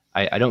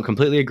 I don't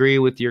completely agree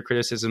with your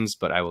criticisms,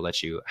 but I will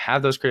let you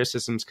have those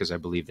criticisms because I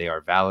believe they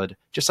are valid,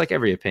 just like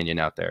every opinion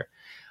out there.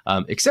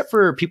 Except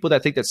for people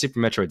that think that Super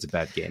Metroid's a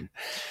bad game.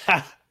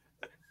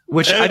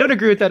 Which I don't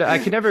agree with that. I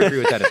can never agree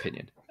with that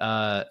opinion.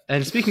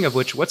 And speaking of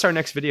which, what's our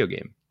next video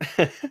game?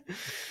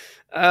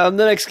 The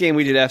next game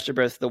we did after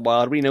Breath of the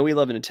Wild, we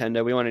love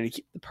Nintendo. We wanted to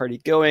keep the party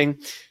going.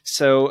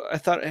 So I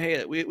thought,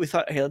 we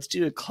thought, let's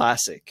do a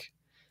classic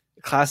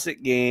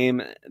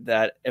game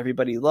that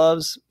everybody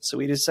loves. So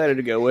we decided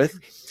to go with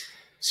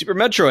Super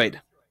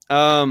Metroid.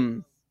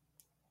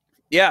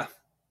 Yeah,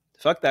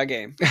 fuck that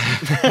game.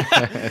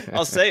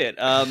 I'll say it.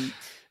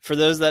 For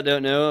those that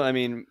don't know, I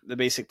mean, the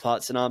basic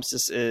plot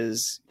synopsis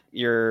is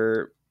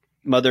your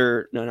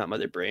mother, no, not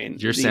Mother Brain.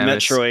 Your the Samus.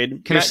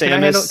 Metroid.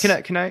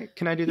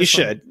 Can I do this?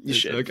 You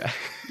should. Okay.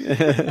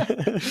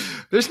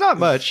 There's not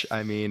much.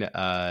 I mean,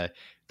 the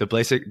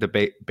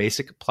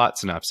basic plot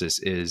synopsis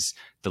is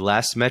the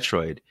last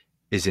Metroid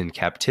is in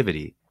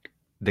captivity.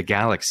 The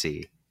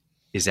galaxy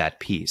is at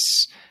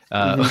peace.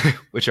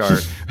 Which are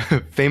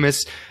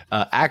famous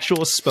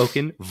actual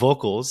spoken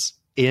vocals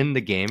in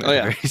the game at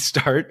the very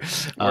start.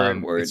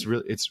 Word.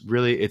 It's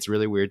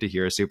really weird to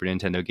hear a Super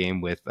Nintendo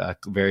game with a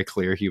very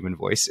clear human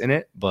voice in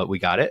it, but we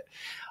got it.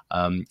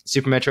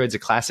 Super Metroid's a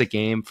classic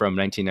game from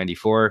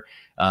 1994.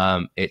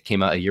 It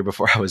came out a year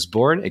before I was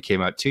born. It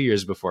came out 2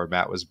 years before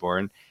Matt was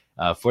born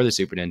for the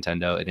Super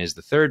Nintendo. It is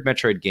the third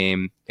Metroid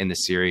game in the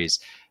series.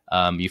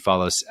 You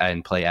follow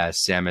and play as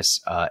Samus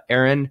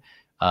Aran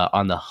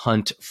on the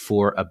hunt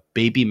for a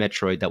baby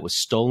Metroid that was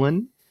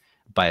stolen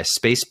by a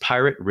space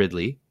pirate,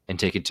 Ridley, and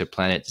taken to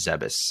planet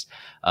Zebes.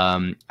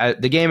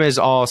 The game is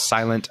all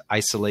silent,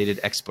 isolated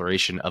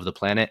exploration of the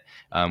planet,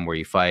 where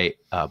you fight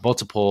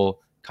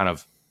multiple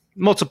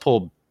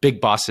big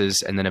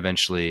bosses, and then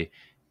eventually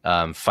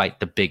fight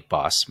the big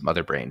boss,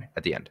 Mother Brain,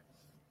 at the end.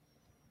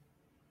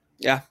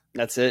 Yeah,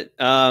 that's it.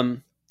 I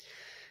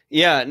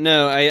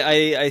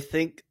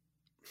think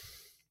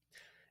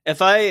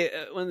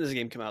when did this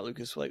game come out,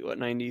 Lucas? Like what,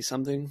 90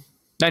 something?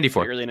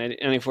 94. Like early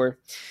 94.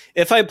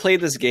 If I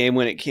played this game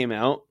when it came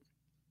out,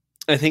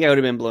 I think I would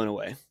have been blown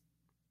away,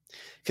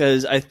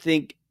 because I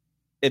think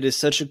it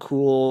is would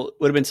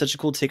have been such a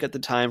cool take at the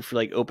time for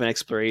like open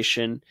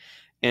exploration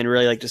and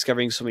really like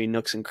discovering so many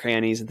nooks and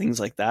crannies and things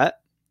like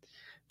that.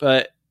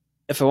 But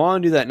if I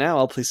want to do that now,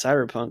 I'll play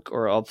Cyberpunk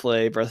or I'll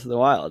play Breath of the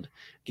Wild,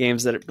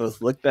 games that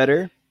both look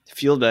better,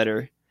 feel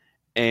better,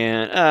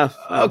 and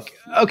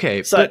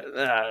okay, but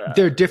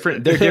they're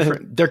different. They're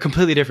different. They're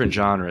completely different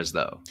genres,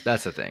 though.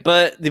 That's the thing.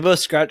 But they both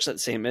scratch that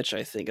same itch,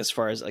 I think, as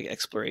far as like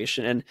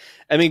exploration. And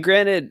I mean,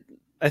 granted,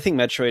 I think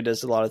Metroid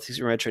does a lot of things.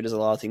 Metroid does a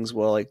lot of things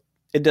well. Like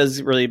it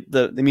does really.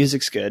 The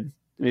music's good.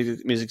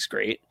 The music's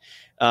great.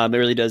 It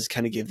really does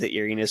kind of give the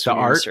eeriness the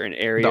art, in certain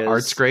areas. The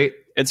art's great.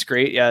 It's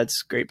great. Yeah,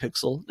 it's great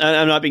pixel.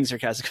 I'm not being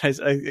sarcastic,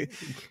 guys. I think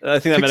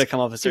that might have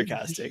come off as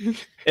sarcastic.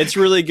 It's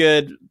really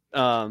good.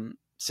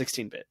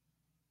 16-bit.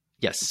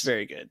 Yes, it's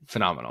very good.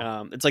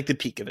 Phenomenal. It's like the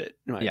peak of it,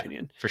 in my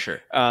opinion. For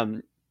sure.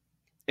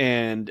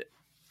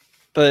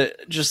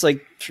 But just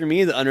like for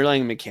me, the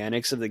underlying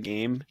mechanics of the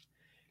game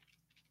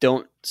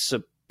don't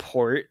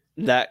support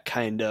that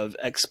kind of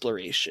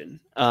exploration.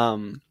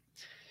 And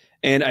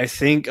I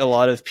think a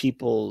lot of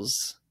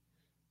people's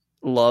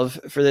love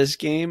for this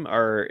game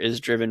is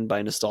driven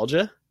by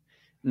nostalgia,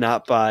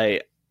 not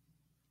by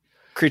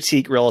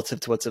critique relative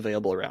to what's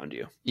available around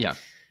you. Yeah.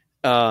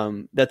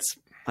 That's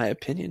my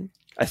opinion.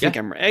 I think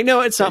I'm right. No,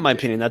 it's not my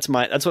opinion. That's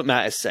what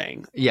Matt is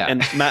saying. Yeah.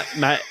 And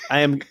Matt,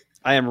 I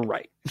am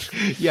right.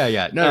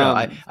 Yeah.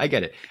 No, I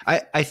get it.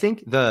 I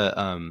think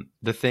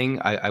the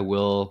thing I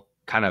will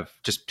kind of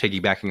just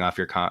piggybacking off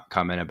your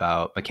comment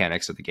about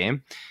mechanics of the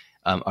game,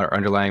 or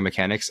underlying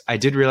mechanics. I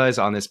did realize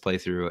on this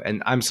playthrough,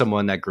 and I'm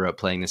someone that grew up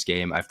playing this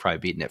game. I've probably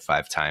beaten it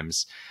 5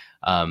 times.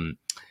 And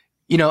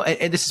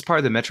this is part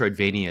of the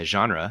Metroidvania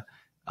genre,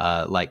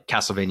 like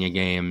Castlevania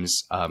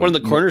games. One of the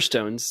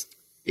cornerstones.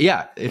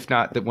 Yeah, if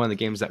not one of the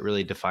games that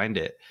really defined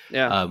it.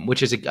 Yeah.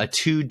 Which is a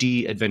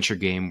 2D adventure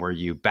game where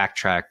you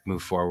backtrack,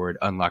 move forward,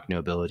 unlock new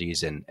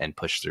abilities, and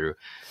push through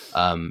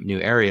new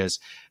areas.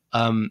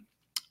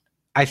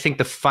 I think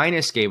the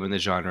finest game in the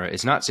genre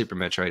is not Super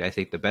Metroid. I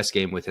think the best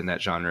game within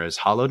that genre is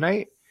Hollow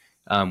Knight.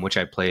 which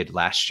I played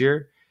last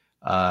year.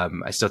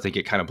 I still think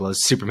it kind of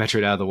blows Super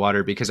Metroid out of the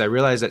water because I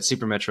realize that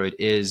Super Metroid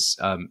is,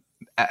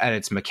 at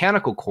its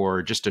mechanical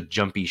core, just a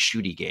jumpy,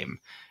 shooty game.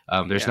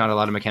 There's not a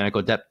lot of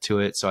mechanical depth to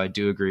it, so I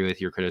do agree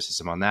with your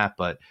criticism on that.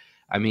 But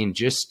I mean,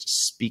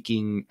 just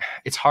speaking,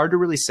 it's hard to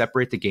really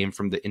separate the game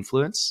from the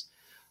influence.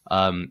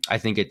 I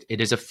think it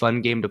is a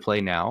fun game to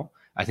play now.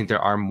 I think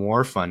there are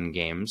more fun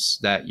games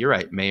that, you're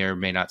right, may or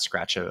may not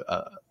scratch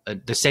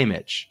the same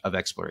itch of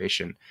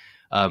exploration.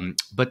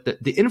 But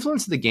the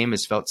influence of the game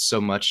is felt so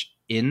much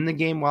in the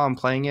game while I'm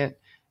playing it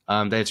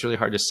that it's really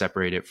hard to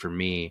separate it for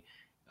me.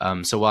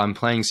 So while I'm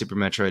playing Super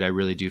Metroid, I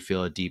really do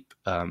feel a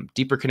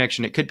deeper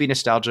connection. It could be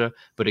nostalgia,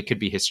 but it could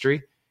be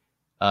history.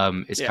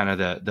 It's kind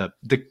of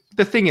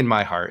the thing in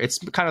my heart. It's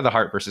kind of the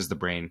heart versus the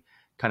brain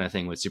kind of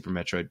thing with Super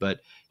Metroid.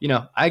 But, you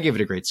know, I give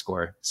it a great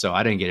score, so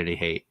I didn't get any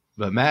hate.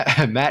 But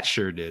Matt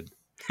sure did.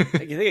 I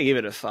think I gave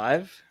it a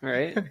 5,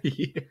 right?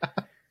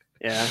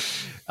 Yeah.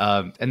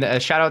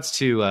 And shout outs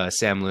to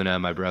Sam Luna,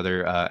 my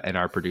brother, and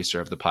our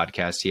producer of the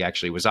podcast. He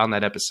actually was on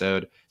that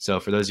episode. So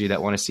for those of you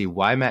that want to see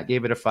why Matt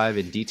gave it a 5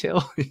 in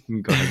detail, you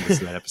can go ahead and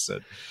listen to that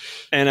episode.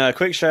 And a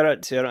quick shout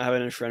out to, I don't have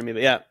it in front of me,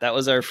 but yeah, that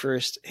was our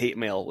first hate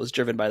mail, was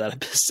driven by that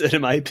episode,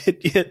 in my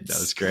opinion. That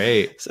was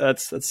great. So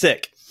that's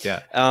sick.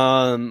 Yeah.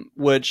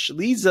 Which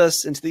leads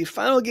us into the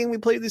final game we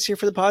played this year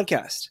for the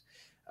podcast.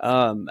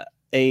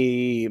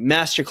 A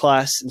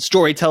masterclass in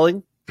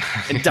storytelling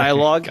and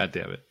dialogue. God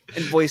damn it.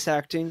 And voice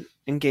acting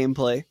and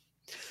gameplay.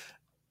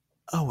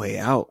 A Way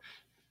Out.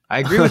 I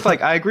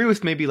agree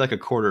with maybe like a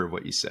quarter of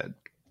what you said.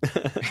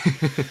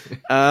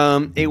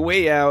 A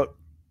Way Out,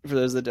 for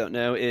those that don't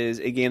know, is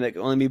a game that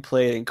can only be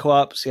played in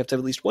co-op, so you have to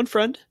have at least one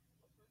friend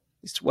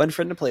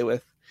to play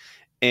with.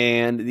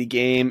 And the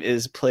game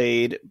is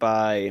played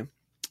by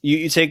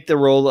you take the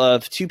role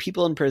of two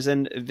people in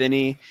prison,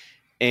 Vinny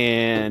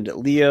and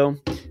Leo.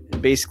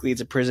 Basically,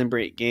 it's a prison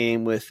break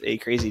game with a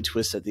crazy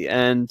twist at the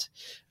end.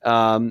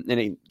 And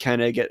it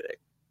kind of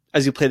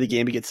as you play the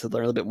game, you get to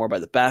learn a little bit more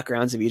about the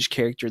backgrounds of each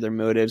character, their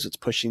motives, what's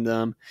pushing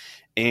them.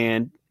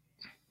 And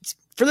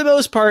for the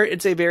most part,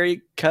 it's a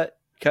very cut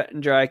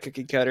and dry,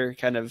 cookie cutter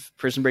kind of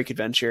prison break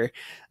adventure.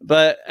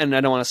 And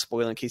I don't want to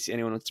spoil in case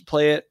anyone wants to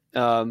play it.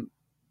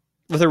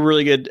 With a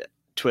really good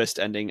twist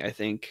ending, I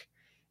think,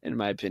 in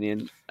my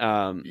opinion.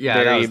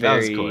 That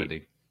was cool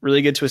ending.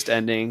 Really good twist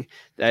ending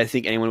that I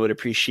think anyone would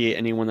appreciate.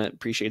 Anyone that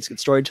appreciates good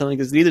storytelling,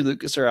 because neither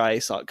Lucas or I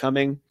saw it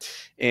coming,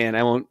 and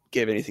I won't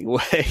give anything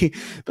away,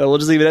 but we'll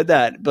just leave it at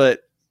that.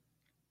 But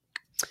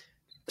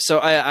so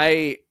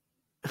I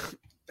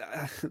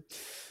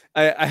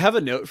have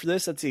a note for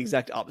this. That's the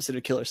exact opposite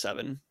of Killer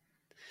 7.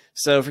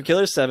 So for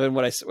Killer 7,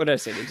 what did I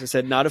say? I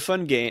said not a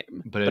fun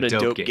game, but a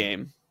dope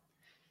game.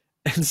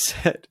 And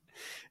said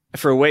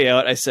for A Way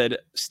Out, I said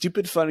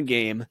stupid fun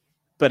game,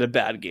 but a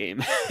bad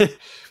game.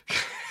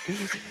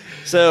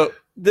 So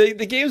the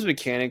game's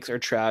mechanics are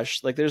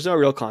trash. Like, there's no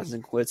real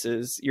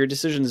consequences. Your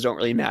decisions don't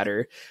really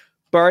matter.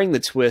 Barring the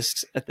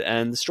twist at the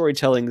end, the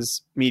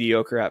storytelling's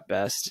mediocre at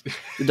best.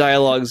 The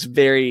dialogue's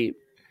the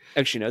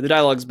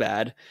dialogue's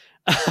bad.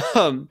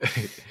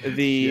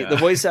 The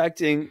voice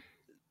acting,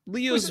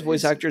 Leo's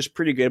voice actor is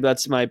pretty good, but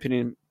that's, in my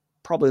opinion,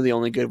 probably the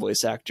only good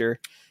voice actor.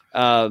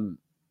 And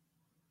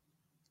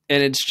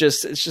it's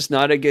just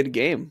not a good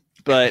game,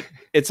 but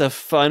it's a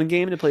fun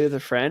game to play with a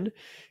friend,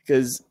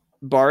 because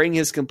barring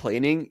his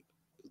complaining,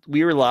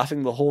 we were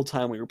laughing the whole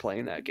time we were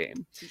playing that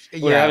game.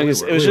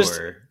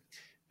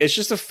 It's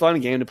just a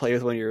fun game to play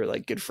with when you're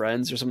like good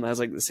friends or someone that has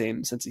like the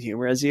same sense of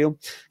humor as you,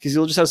 because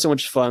you'll just have so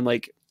much fun,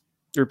 like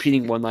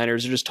repeating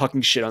one-liners or just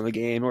talking shit on the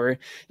game or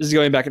just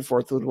going back and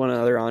forth with one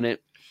another on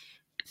it.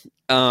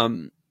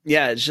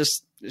 It's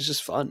just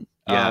fun.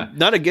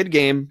 Not a good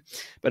game,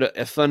 but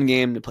a fun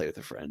game to play with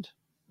a friend.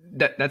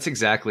 That's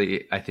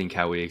exactly, I think,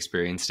 how we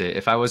experienced it.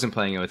 If I wasn't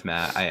playing it with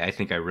Matt, I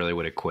think I really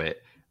would have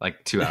quit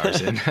like 2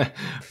 hours in.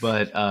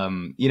 But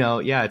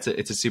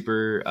it's a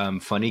super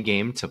funny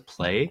game to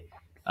play,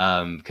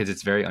 because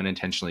it's very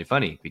unintentionally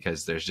funny,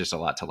 because there's just a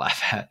lot to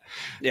laugh at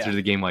through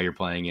the game while you're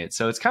playing it.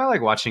 So it's kind of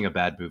like watching a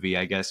bad movie,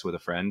 I guess, with a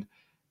friend,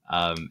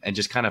 and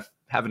just kind of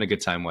having a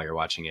good time while you're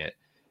watching it.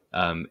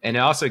 And it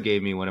also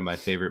gave me one of my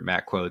favorite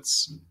Matt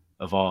quotes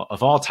of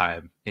all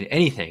time in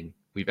anything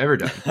we've ever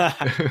done,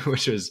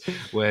 which was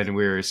when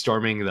we were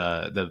storming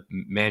the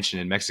mansion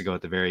in Mexico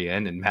at the very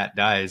end, and Matt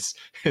dies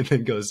and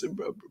then goes,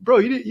 "Bro,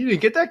 you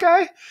didn't get that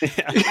guy?"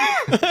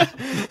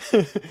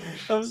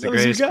 The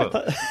greatest quote.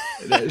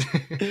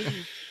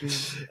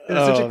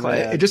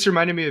 It just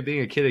reminded me of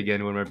being a kid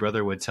again, when my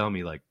brother would tell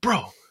me, like, "Bro,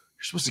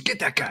 you're supposed to get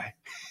that guy."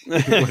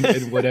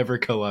 in whatever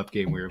co-op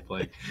game we were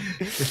playing.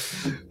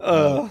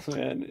 Oh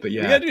man, but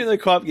yeah, we got to do another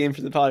co-op game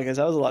for the podcast.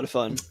 That was a lot of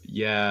fun.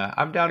 Yeah,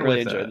 I'm down. I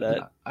really enjoyed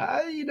that.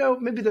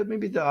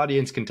 Maybe the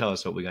audience can tell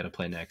us what we got to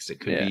play next. It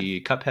could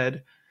be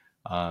Cuphead.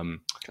 Cuphead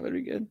would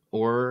be good,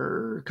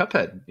 or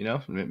Cuphead.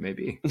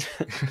 Maybe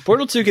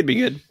Portal 2 could be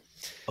good.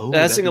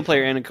 That's single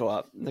player and a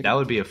co-op. That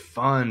would be a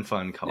fun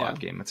co-op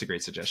game. That's a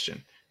great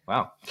suggestion.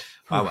 Wow.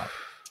 All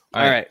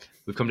right,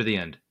 we've come to the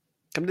end.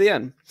 come to the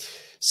end.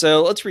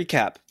 So let's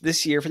recap.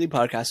 This year for the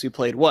podcast, we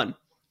played 1,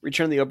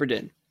 Return of the Obra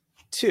Dinn,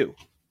 2,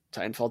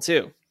 Titanfall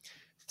 2,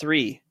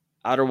 3,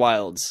 Outer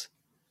Wilds,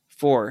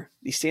 4,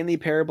 The Stanley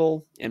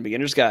Parable and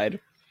Beginner's Guide,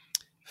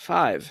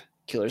 5,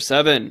 Killer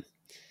 7,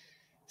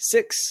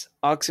 6,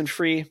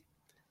 Oxenfree,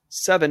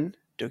 7,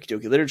 Doki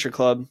Doki Literature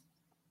Club,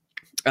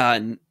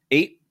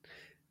 8.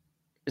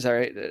 Is that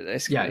right?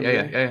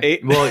 Yeah.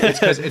 8. Well, it's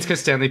because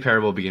Stanley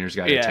Parable Beginner's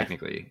Guide, Yeah.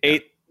 technically.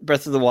 8,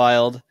 Breath of the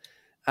Wild,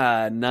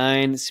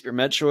 9, Super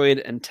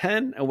Metroid, and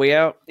 10, A Way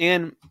Out.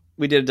 And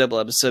we did a double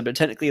episode, but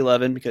technically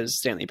 11 because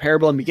Stanley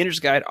Parable and Beginner's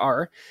Guide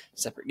are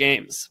separate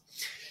games.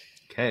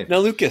 Okay. Now,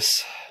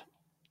 Lucas,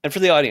 and for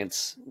the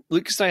audience,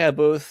 Lucas and I have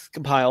both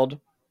compiled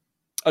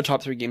our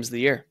top 3 games of the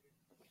year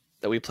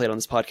that we played on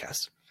this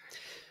podcast.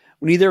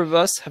 Neither of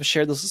us have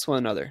shared this with one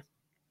another.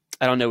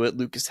 I don't know what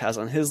Lucas has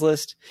on his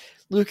list.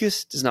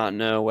 Lucas does not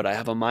know what I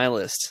have on my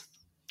list.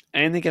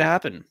 Anything could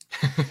happen.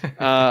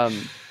 All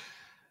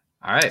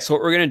right. So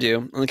what we're going to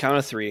do, on the count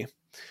of 3,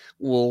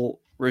 we'll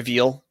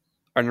reveal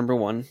our number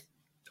 1.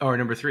 Oh, our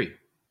number 3.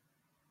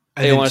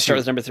 Hey, you want to start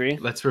with number 3?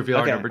 Let's reveal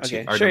our number 2.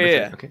 Okay. Our Sure, number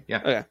yeah. 3. Okay. Yeah.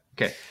 Okay.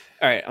 Okay.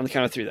 All right, on the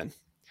count of 3 then.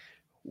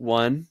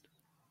 1,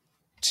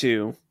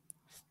 2,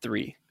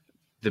 3.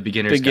 The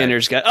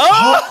Beginner's Guide.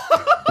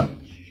 Oh!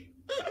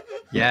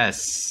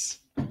 Yes.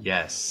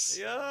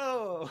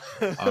 Yo!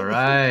 All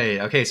right.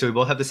 Okay, so we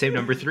both have the same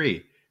number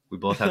 3. We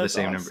both have the That's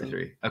same awesome.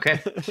 number 3.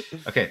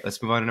 Okay,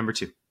 let's move on to number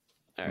 2.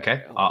 All right,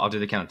 Okay, I'll do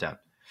the countdown.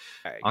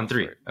 all right, On go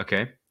 3, for it.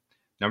 okay?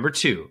 Number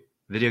 2,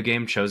 video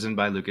game chosen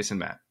by Lucas and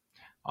Matt.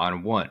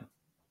 On 1,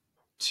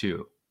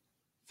 2,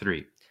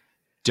 3.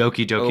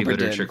 Doki Doki Obra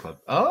Literature Dinn. Club.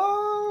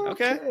 Oh,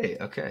 Okay.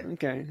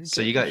 Okay.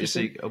 So you got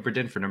Obra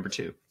Dinn for number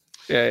 2.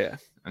 Yeah.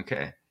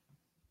 Okay.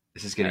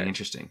 This is getting All right.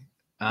 interesting.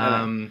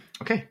 All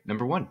Okay,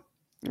 number 1.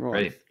 Number 1.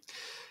 Ready?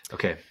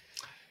 Okay.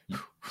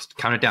 Just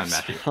count it down,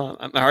 Matthew.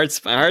 My heart's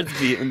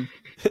beating.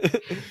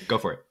 Go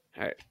for it.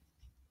 All right.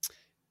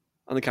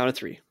 On the count of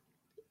 3.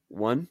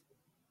 1.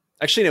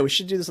 Actually, no, we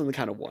should do this on the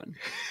count of 1.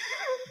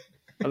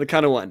 On the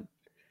count of 1.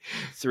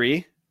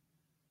 3,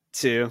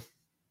 2,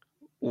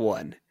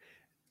 1.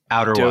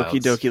 Outer Doki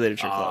Wilds. Doki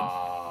Literature Club.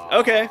 Aw.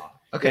 Okay.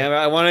 Okay. Yeah,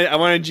 I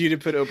wanted you to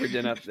put Obra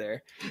Dinn up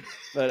there,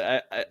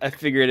 but I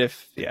figured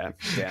damn.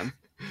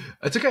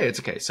 It's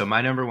okay. So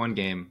my number 1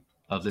 game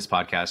of this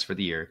podcast for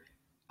the year,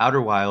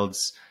 Outer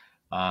Wilds.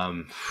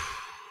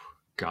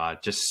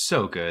 God, just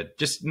so good.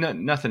 Just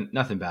nothing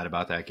bad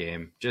about that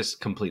game.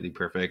 Just completely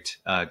perfect.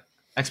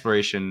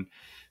 Exploration,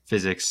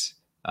 physics,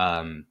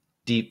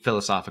 deep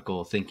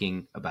philosophical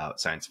thinking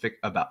about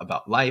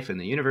about life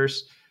and the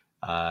universe,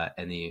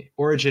 and the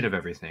origin of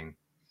everything.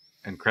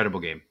 Incredible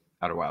game,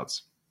 Outer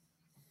Wilds.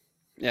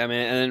 Yeah,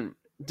 man. And then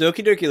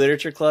Doki Doki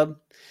Literature Club.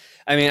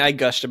 I mean, I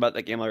gushed about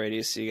that game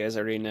already, so you guys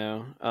already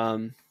know.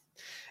 And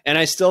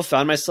I still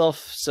found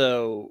myself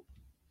so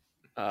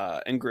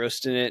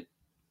engrossed in it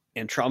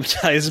and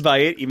traumatized by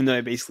it, even though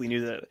I basically knew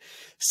the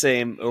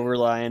same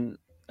overline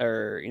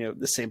or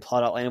the same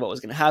plot outline of what was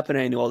going to happen.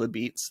 I knew all the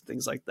beats,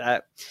 things like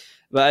that.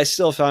 But I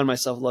still found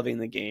myself loving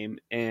the game.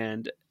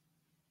 And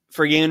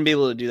for a game to be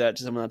able to do that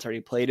to someone that's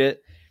already played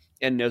it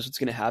and knows what's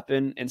going to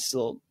happen and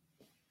still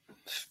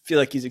feel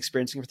like he's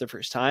experiencing it for the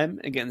first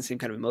time and getting the same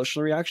kind of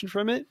emotional reaction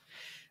from it.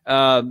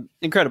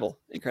 Incredible.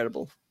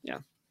 Yeah.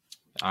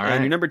 All And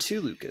right. you're number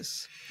 2,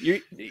 Lucas. You're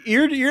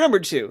number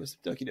 2 is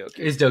Doki Doki.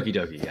 It's Doki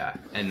Doki, yeah,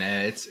 and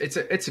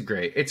it's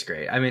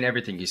great. I mean,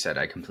 everything you said,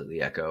 I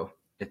completely echo.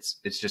 It's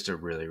just a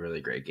really,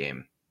 really great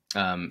game.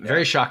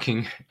 Very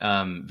shocking.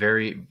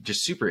 Very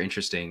just super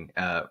interesting.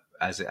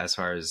 As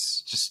far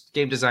as just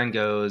game design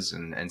goes,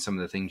 and some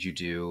of the things you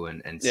do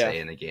and say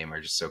in the game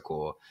are just so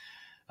cool.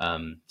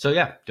 So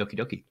yeah, Doki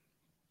Doki.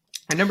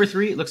 And number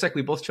 3, it looks like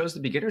we both chose the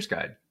Beginner's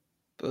Guide.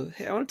 But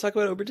hey, I want to talk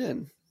about Obra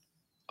Dinn.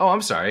 Oh,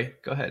 I'm sorry.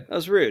 Go ahead. That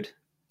was rude.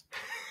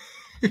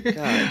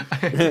 God.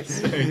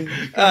 Sorry.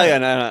 Oh yeah,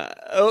 no.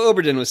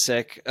 Obra Dinn was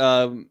sick.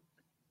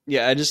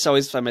 Yeah, I just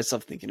always find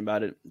myself thinking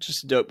about it.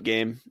 Just a dope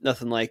game,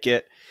 nothing like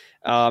it.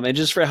 And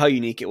just for how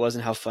unique it was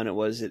and how fun it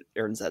was, it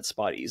earns that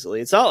spot easily.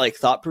 It's not like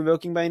thought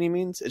provoking by any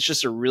means. It's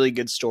just a really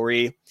good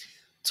story,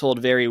 told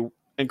very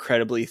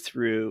incredibly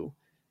through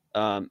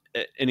an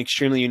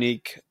extremely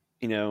unique,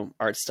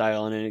 art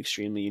style and an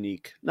extremely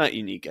unique, not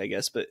unique, I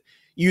guess, but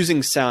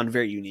using sound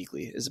very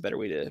uniquely is a better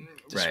way to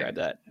describe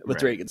that with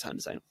very good sound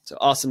design. So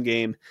awesome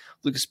game.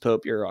 Lucas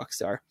Pope, you're a rock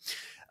star.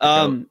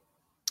 And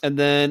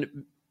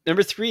then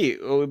number 3,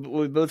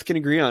 we both can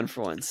agree on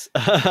for once.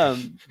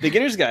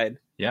 Beginner's Guide.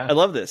 Yeah. I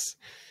love this.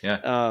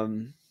 Yeah.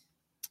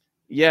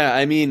 Yeah,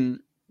 I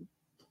mean,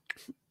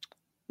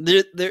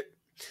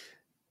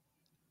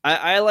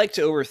 I like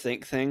to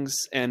overthink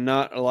things, and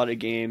not a lot of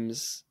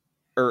games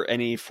or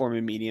any form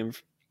of medium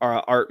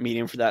or art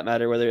medium for that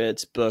matter, whether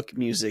it's book,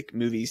 music,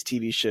 movies,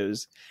 TV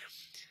shows,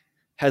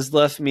 has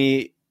left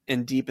me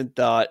in deep in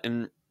thought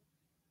and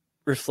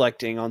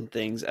reflecting on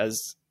things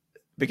as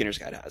Beginner's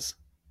Guide has.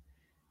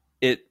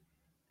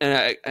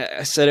 And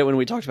I said it when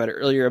we talked about it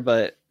earlier,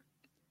 but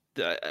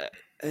I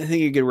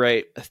think you could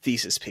write a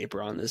thesis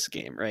paper on this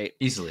game, right?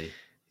 Easily.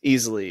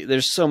 easily.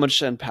 There's so much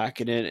to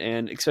unpack in it,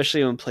 and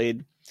especially when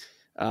played.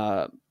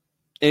 And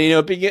you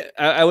know,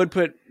 I would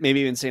put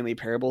maybe Insanely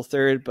Parable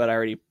third, but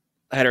I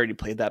had already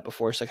played that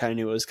before, so I kind of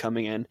knew it was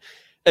coming in.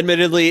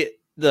 Admittedly,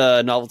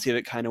 the novelty of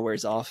it kind of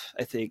wears off,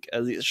 I think,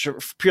 at least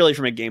purely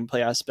from a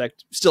gameplay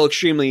aspect. Still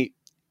extremely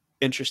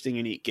interesting,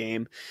 unique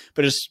game,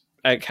 but just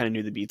I kind of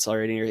knew the beats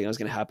already and everything that was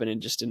going to happen,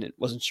 and just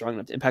wasn't strong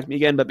enough to impact me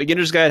again. But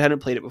Beginner's Guide, hadn't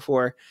played it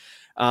before.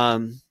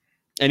 And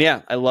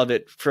yeah, I love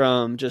it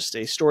from just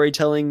a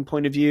storytelling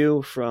point of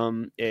view,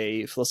 from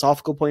a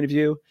philosophical point of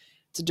view.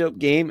 It's a dope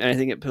game, and I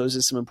think it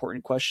poses some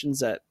important questions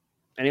that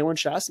anyone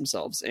should ask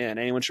themselves and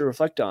anyone should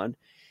reflect on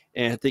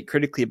and think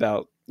critically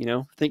about. You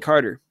know, think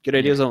harder. Good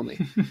ideas only.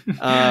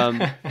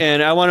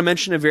 And I want to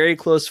mention a very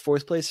close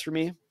fourth place for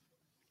me.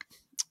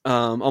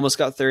 Almost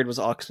got third was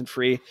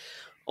Oxenfree.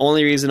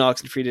 Only reason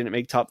Oxenfree didn't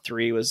make top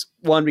 3 was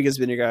 1, because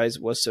Vinegar Guys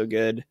was so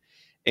good,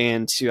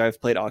 and 2, I've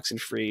played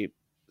Oxenfree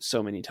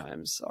so many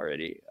times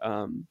already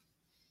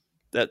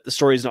that the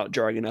story is not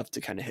jarring enough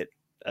to kind of hit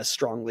as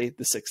strongly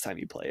the 6th time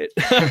you play it.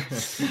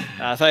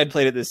 If I had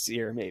played it this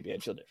year, maybe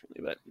I'd feel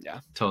differently, but yeah.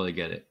 Totally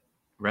get it.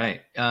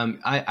 Right.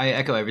 I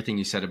echo everything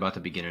you said about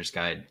the Beginner's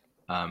Guide.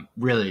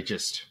 Really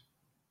just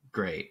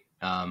great.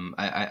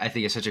 I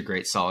think it's such a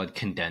great, solid,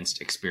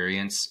 condensed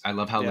experience. I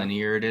love how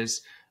linear it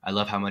is. I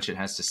love how much it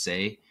has to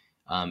say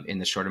in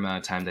the short amount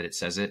of time that it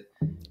says it.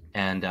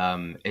 And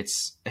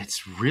it's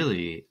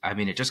really, I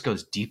mean, it just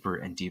goes deeper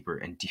and deeper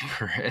and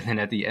deeper. And then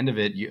at the end of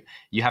it,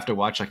 you have to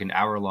watch like an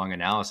hour-long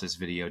analysis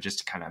video just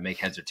to kind of make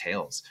heads or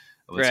tails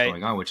of what's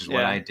going on, which is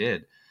what I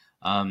did.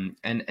 And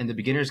the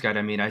Beginner's Guide,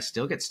 I mean, I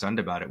still get stunned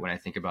about it when I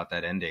think about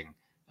that ending,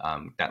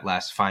 that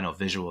last final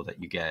visual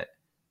that you get,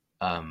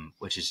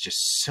 which is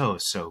just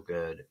so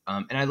good.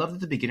 And I love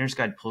that the Beginner's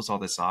Guide pulls all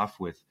this off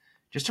with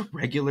just a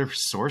regular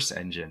source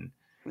engine.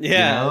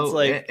 Yeah, you know? It's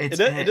like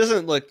it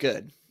doesn't look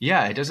good.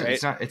 Yeah, it doesn't.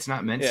 Right? It's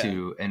not meant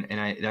to.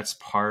 And that's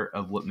part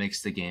of what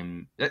makes the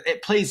game.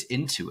 It plays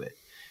into it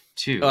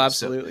too. Oh,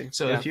 absolutely.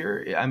 So if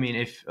you're, I mean,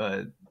 if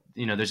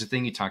you know, there's a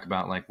thing you talk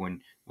about, like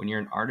when you're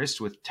an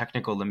artist with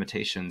technical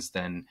limitations,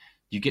 then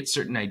you get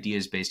certain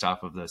ideas based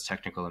off of those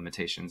technical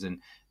limitations.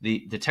 And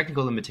the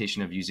technical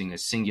limitation of using a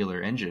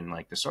singular engine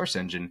like the Source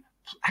engine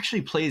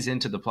actually plays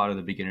into the plot of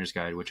the Beginner's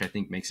Guide, which I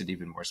think makes it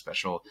even more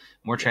special,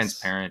 more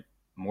transparent,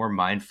 more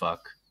mindfuck,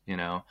 you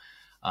know.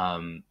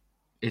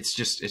 It's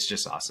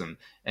just awesome.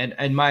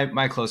 And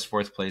my close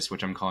fourth place,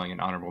 which I'm calling an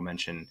honorable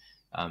mention,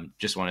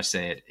 just want to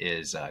say it,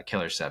 is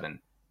Killer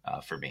 7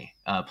 for me.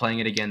 Playing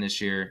it again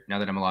this year, now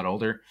that I'm a lot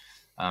older.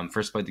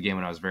 First played the game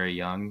when I was very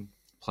young.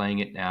 Playing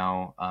it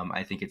now,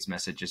 I think its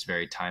message is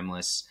very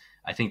timeless.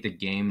 I think the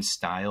game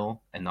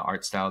style and the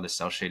art style, the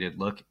cel-shaded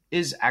look,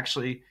 is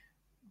actually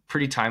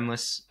pretty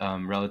timeless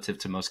relative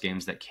to most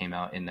games that came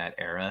out in that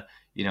era.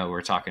 You know,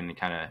 we're talking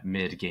kind of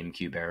mid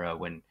GameCube era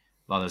when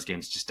a lot of those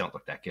games just don't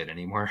look that good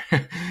anymore.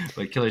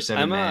 But Killer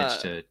 7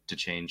 managed to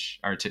change.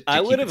 Or to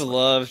I would have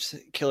loved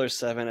Killer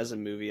 7 as a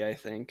movie, I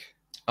think.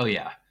 Oh,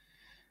 yeah.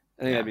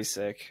 I think that'd be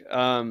sick.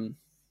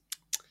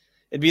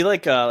 It'd be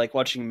like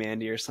watching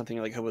Mandy or something,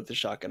 like Hood with the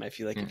Shotgun. I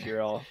feel like if you're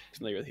all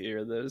familiar with either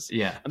of those.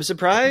 Yeah. I'm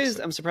surprised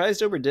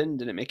Obra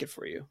didn't make it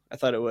for you. I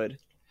thought it would.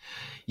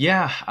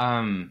 Yeah.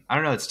 I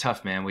don't know. It's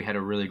tough, man. We had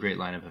a really great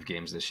lineup of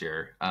games this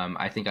year.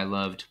 I think I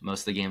loved most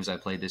of the games I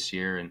played this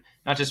year, and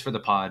not just for the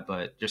pod,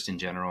 but just in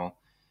general.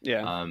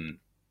 Yeah.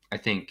 I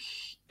think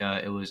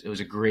it was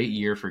a great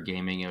year for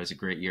gaming. It was a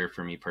great year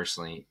for me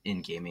personally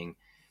in gaming.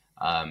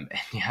 And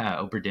yeah,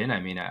 Obra Dinn, I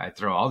mean, I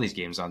throw all these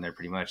games on there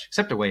pretty much,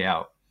 except A Way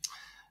Out.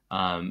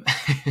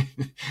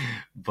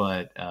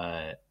 But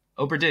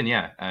Obra Dinn,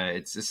 yeah,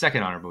 it's a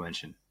second honorable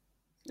mention.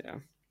 Yeah.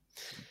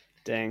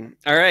 Dang.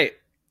 All right.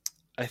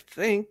 I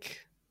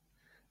think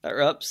that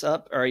wraps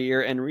up our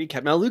year-end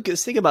recap. Now,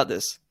 Lucas, think about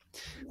this.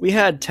 We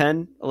had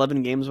 10,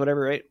 11 games,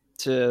 whatever, right,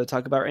 to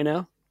talk about right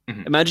now.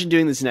 Mm-hmm. Imagine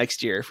doing this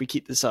next year if we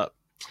keep this up.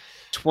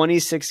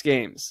 26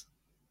 games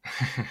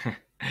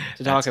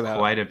to talk about.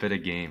 Quite a bit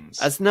of games.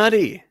 That's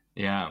nutty.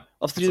 Yeah.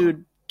 I'll have to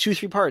do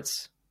 2-3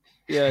 parts.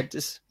 Yeah,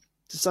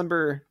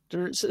 December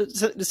next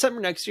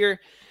year,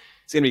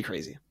 it's going to be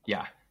crazy.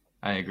 Yeah,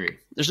 I agree.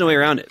 There's no way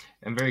around it.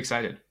 I'm very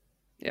excited.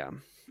 Yeah.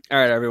 All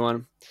right,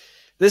 everyone.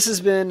 This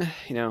has been,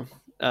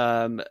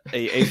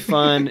 a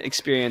fun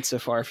experience so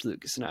far for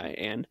Lucas and I.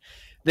 And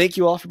thank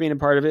you all for being a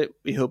part of it.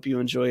 We hope you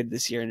enjoyed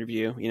this year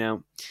interview,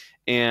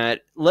 and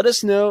let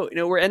us know,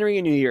 we're entering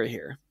a new year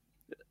here.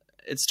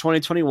 It's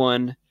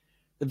 2021.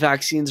 The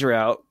vaccines are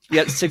out. You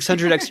got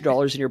 $600 extra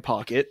in your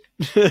pocket.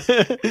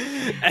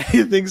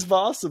 Anything's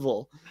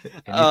possible.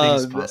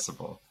 Anything's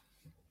possible.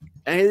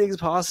 Anything's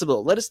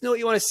possible. Let us know what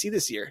you want to see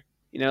this year,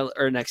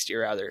 or next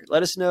year rather.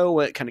 Let us know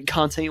what kind of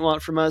content you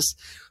want from us.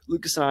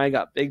 Lucas and I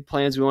got big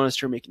plans. We want to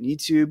start making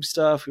YouTube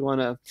stuff. We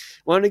want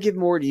to give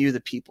more to you, the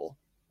people,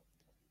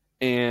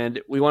 and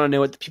we want to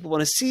know what the people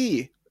want to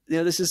see.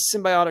 This is a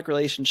symbiotic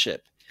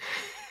relationship.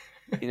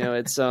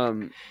 It's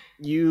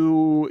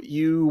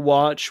you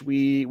watch,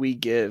 we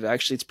give.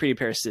 Actually, it's pretty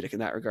parasitic in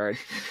that regard.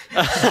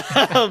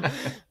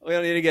 We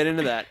don't need to get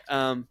into that.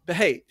 But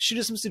hey, shoot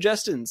us some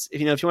suggestions.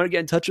 If you want to get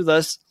in touch with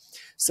us,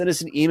 send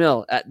us an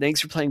email at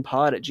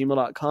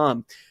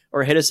thanksforplayingpod@gmail.com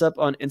or hit us up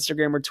on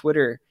Instagram or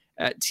Twitter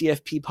at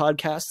TFP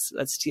Podcasts.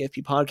 That's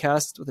TFP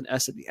Podcasts with an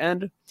S at the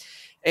end.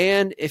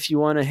 And if you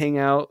want to hang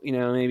out,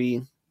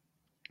 maybe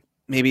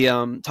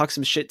talk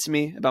some shit to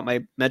me about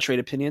my Metroid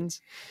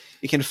opinions,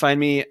 you can find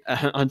me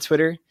on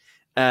Twitter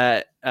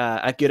at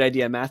Good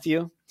Idea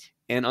Matthew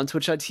and on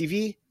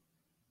Twitch.tv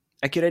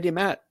at Good Idea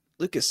Matt.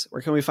 Lucas,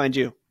 where can we find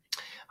you?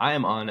 I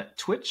am on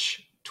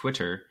Twitch,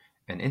 Twitter,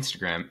 and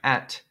Instagram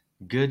at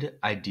Good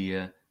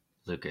Idea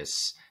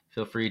Lucas.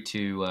 Feel free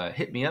to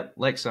hit me up,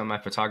 like some of my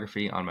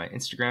photography on my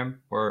Instagram,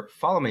 or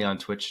follow me on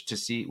Twitch to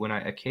see when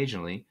I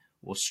occasionally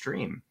will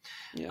stream.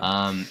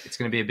 Yeah. It's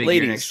going to be a big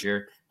year next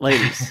year.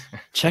 Ladies,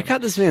 check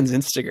out this man's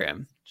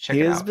Instagram.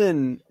 He's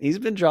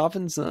been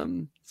dropping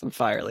some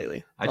fire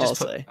lately.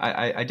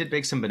 I did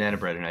bake some banana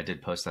bread and I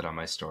did post that on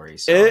my story.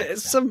 So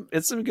it's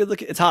some good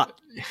looking. It's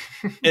hot.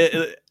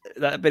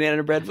 That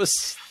banana bread was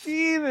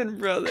steaming,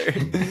 brother.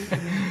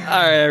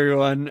 All right,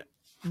 everyone.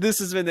 This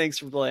has been Thanks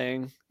for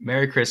Playing.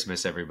 Merry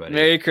Christmas, everybody.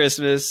 Merry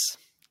Christmas.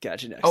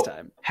 Catch you next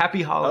time.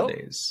 Happy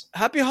holidays.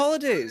 Happy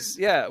holidays.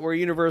 Yeah, we're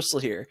universal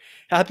here.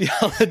 Happy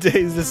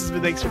holidays. This has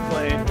been Thanks for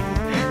Playing.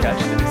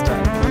 Catch you next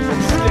time.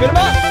 Give it a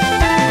bye.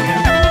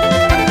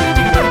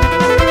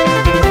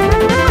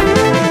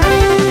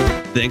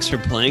 Thanks for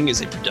Playing is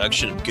a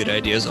production of Good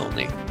Ideas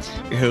Only.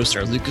 Your hosts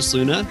are Lucas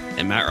Luna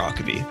and Matt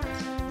Rockaby.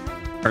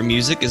 Our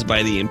music is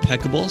by the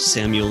impeccable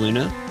Samuel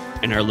Luna,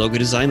 and our logo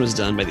design was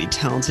done by the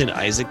talented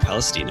Isaac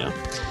Palestino.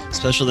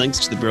 Special thanks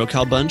to the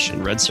BroCal Bunch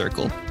and Red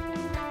Circle.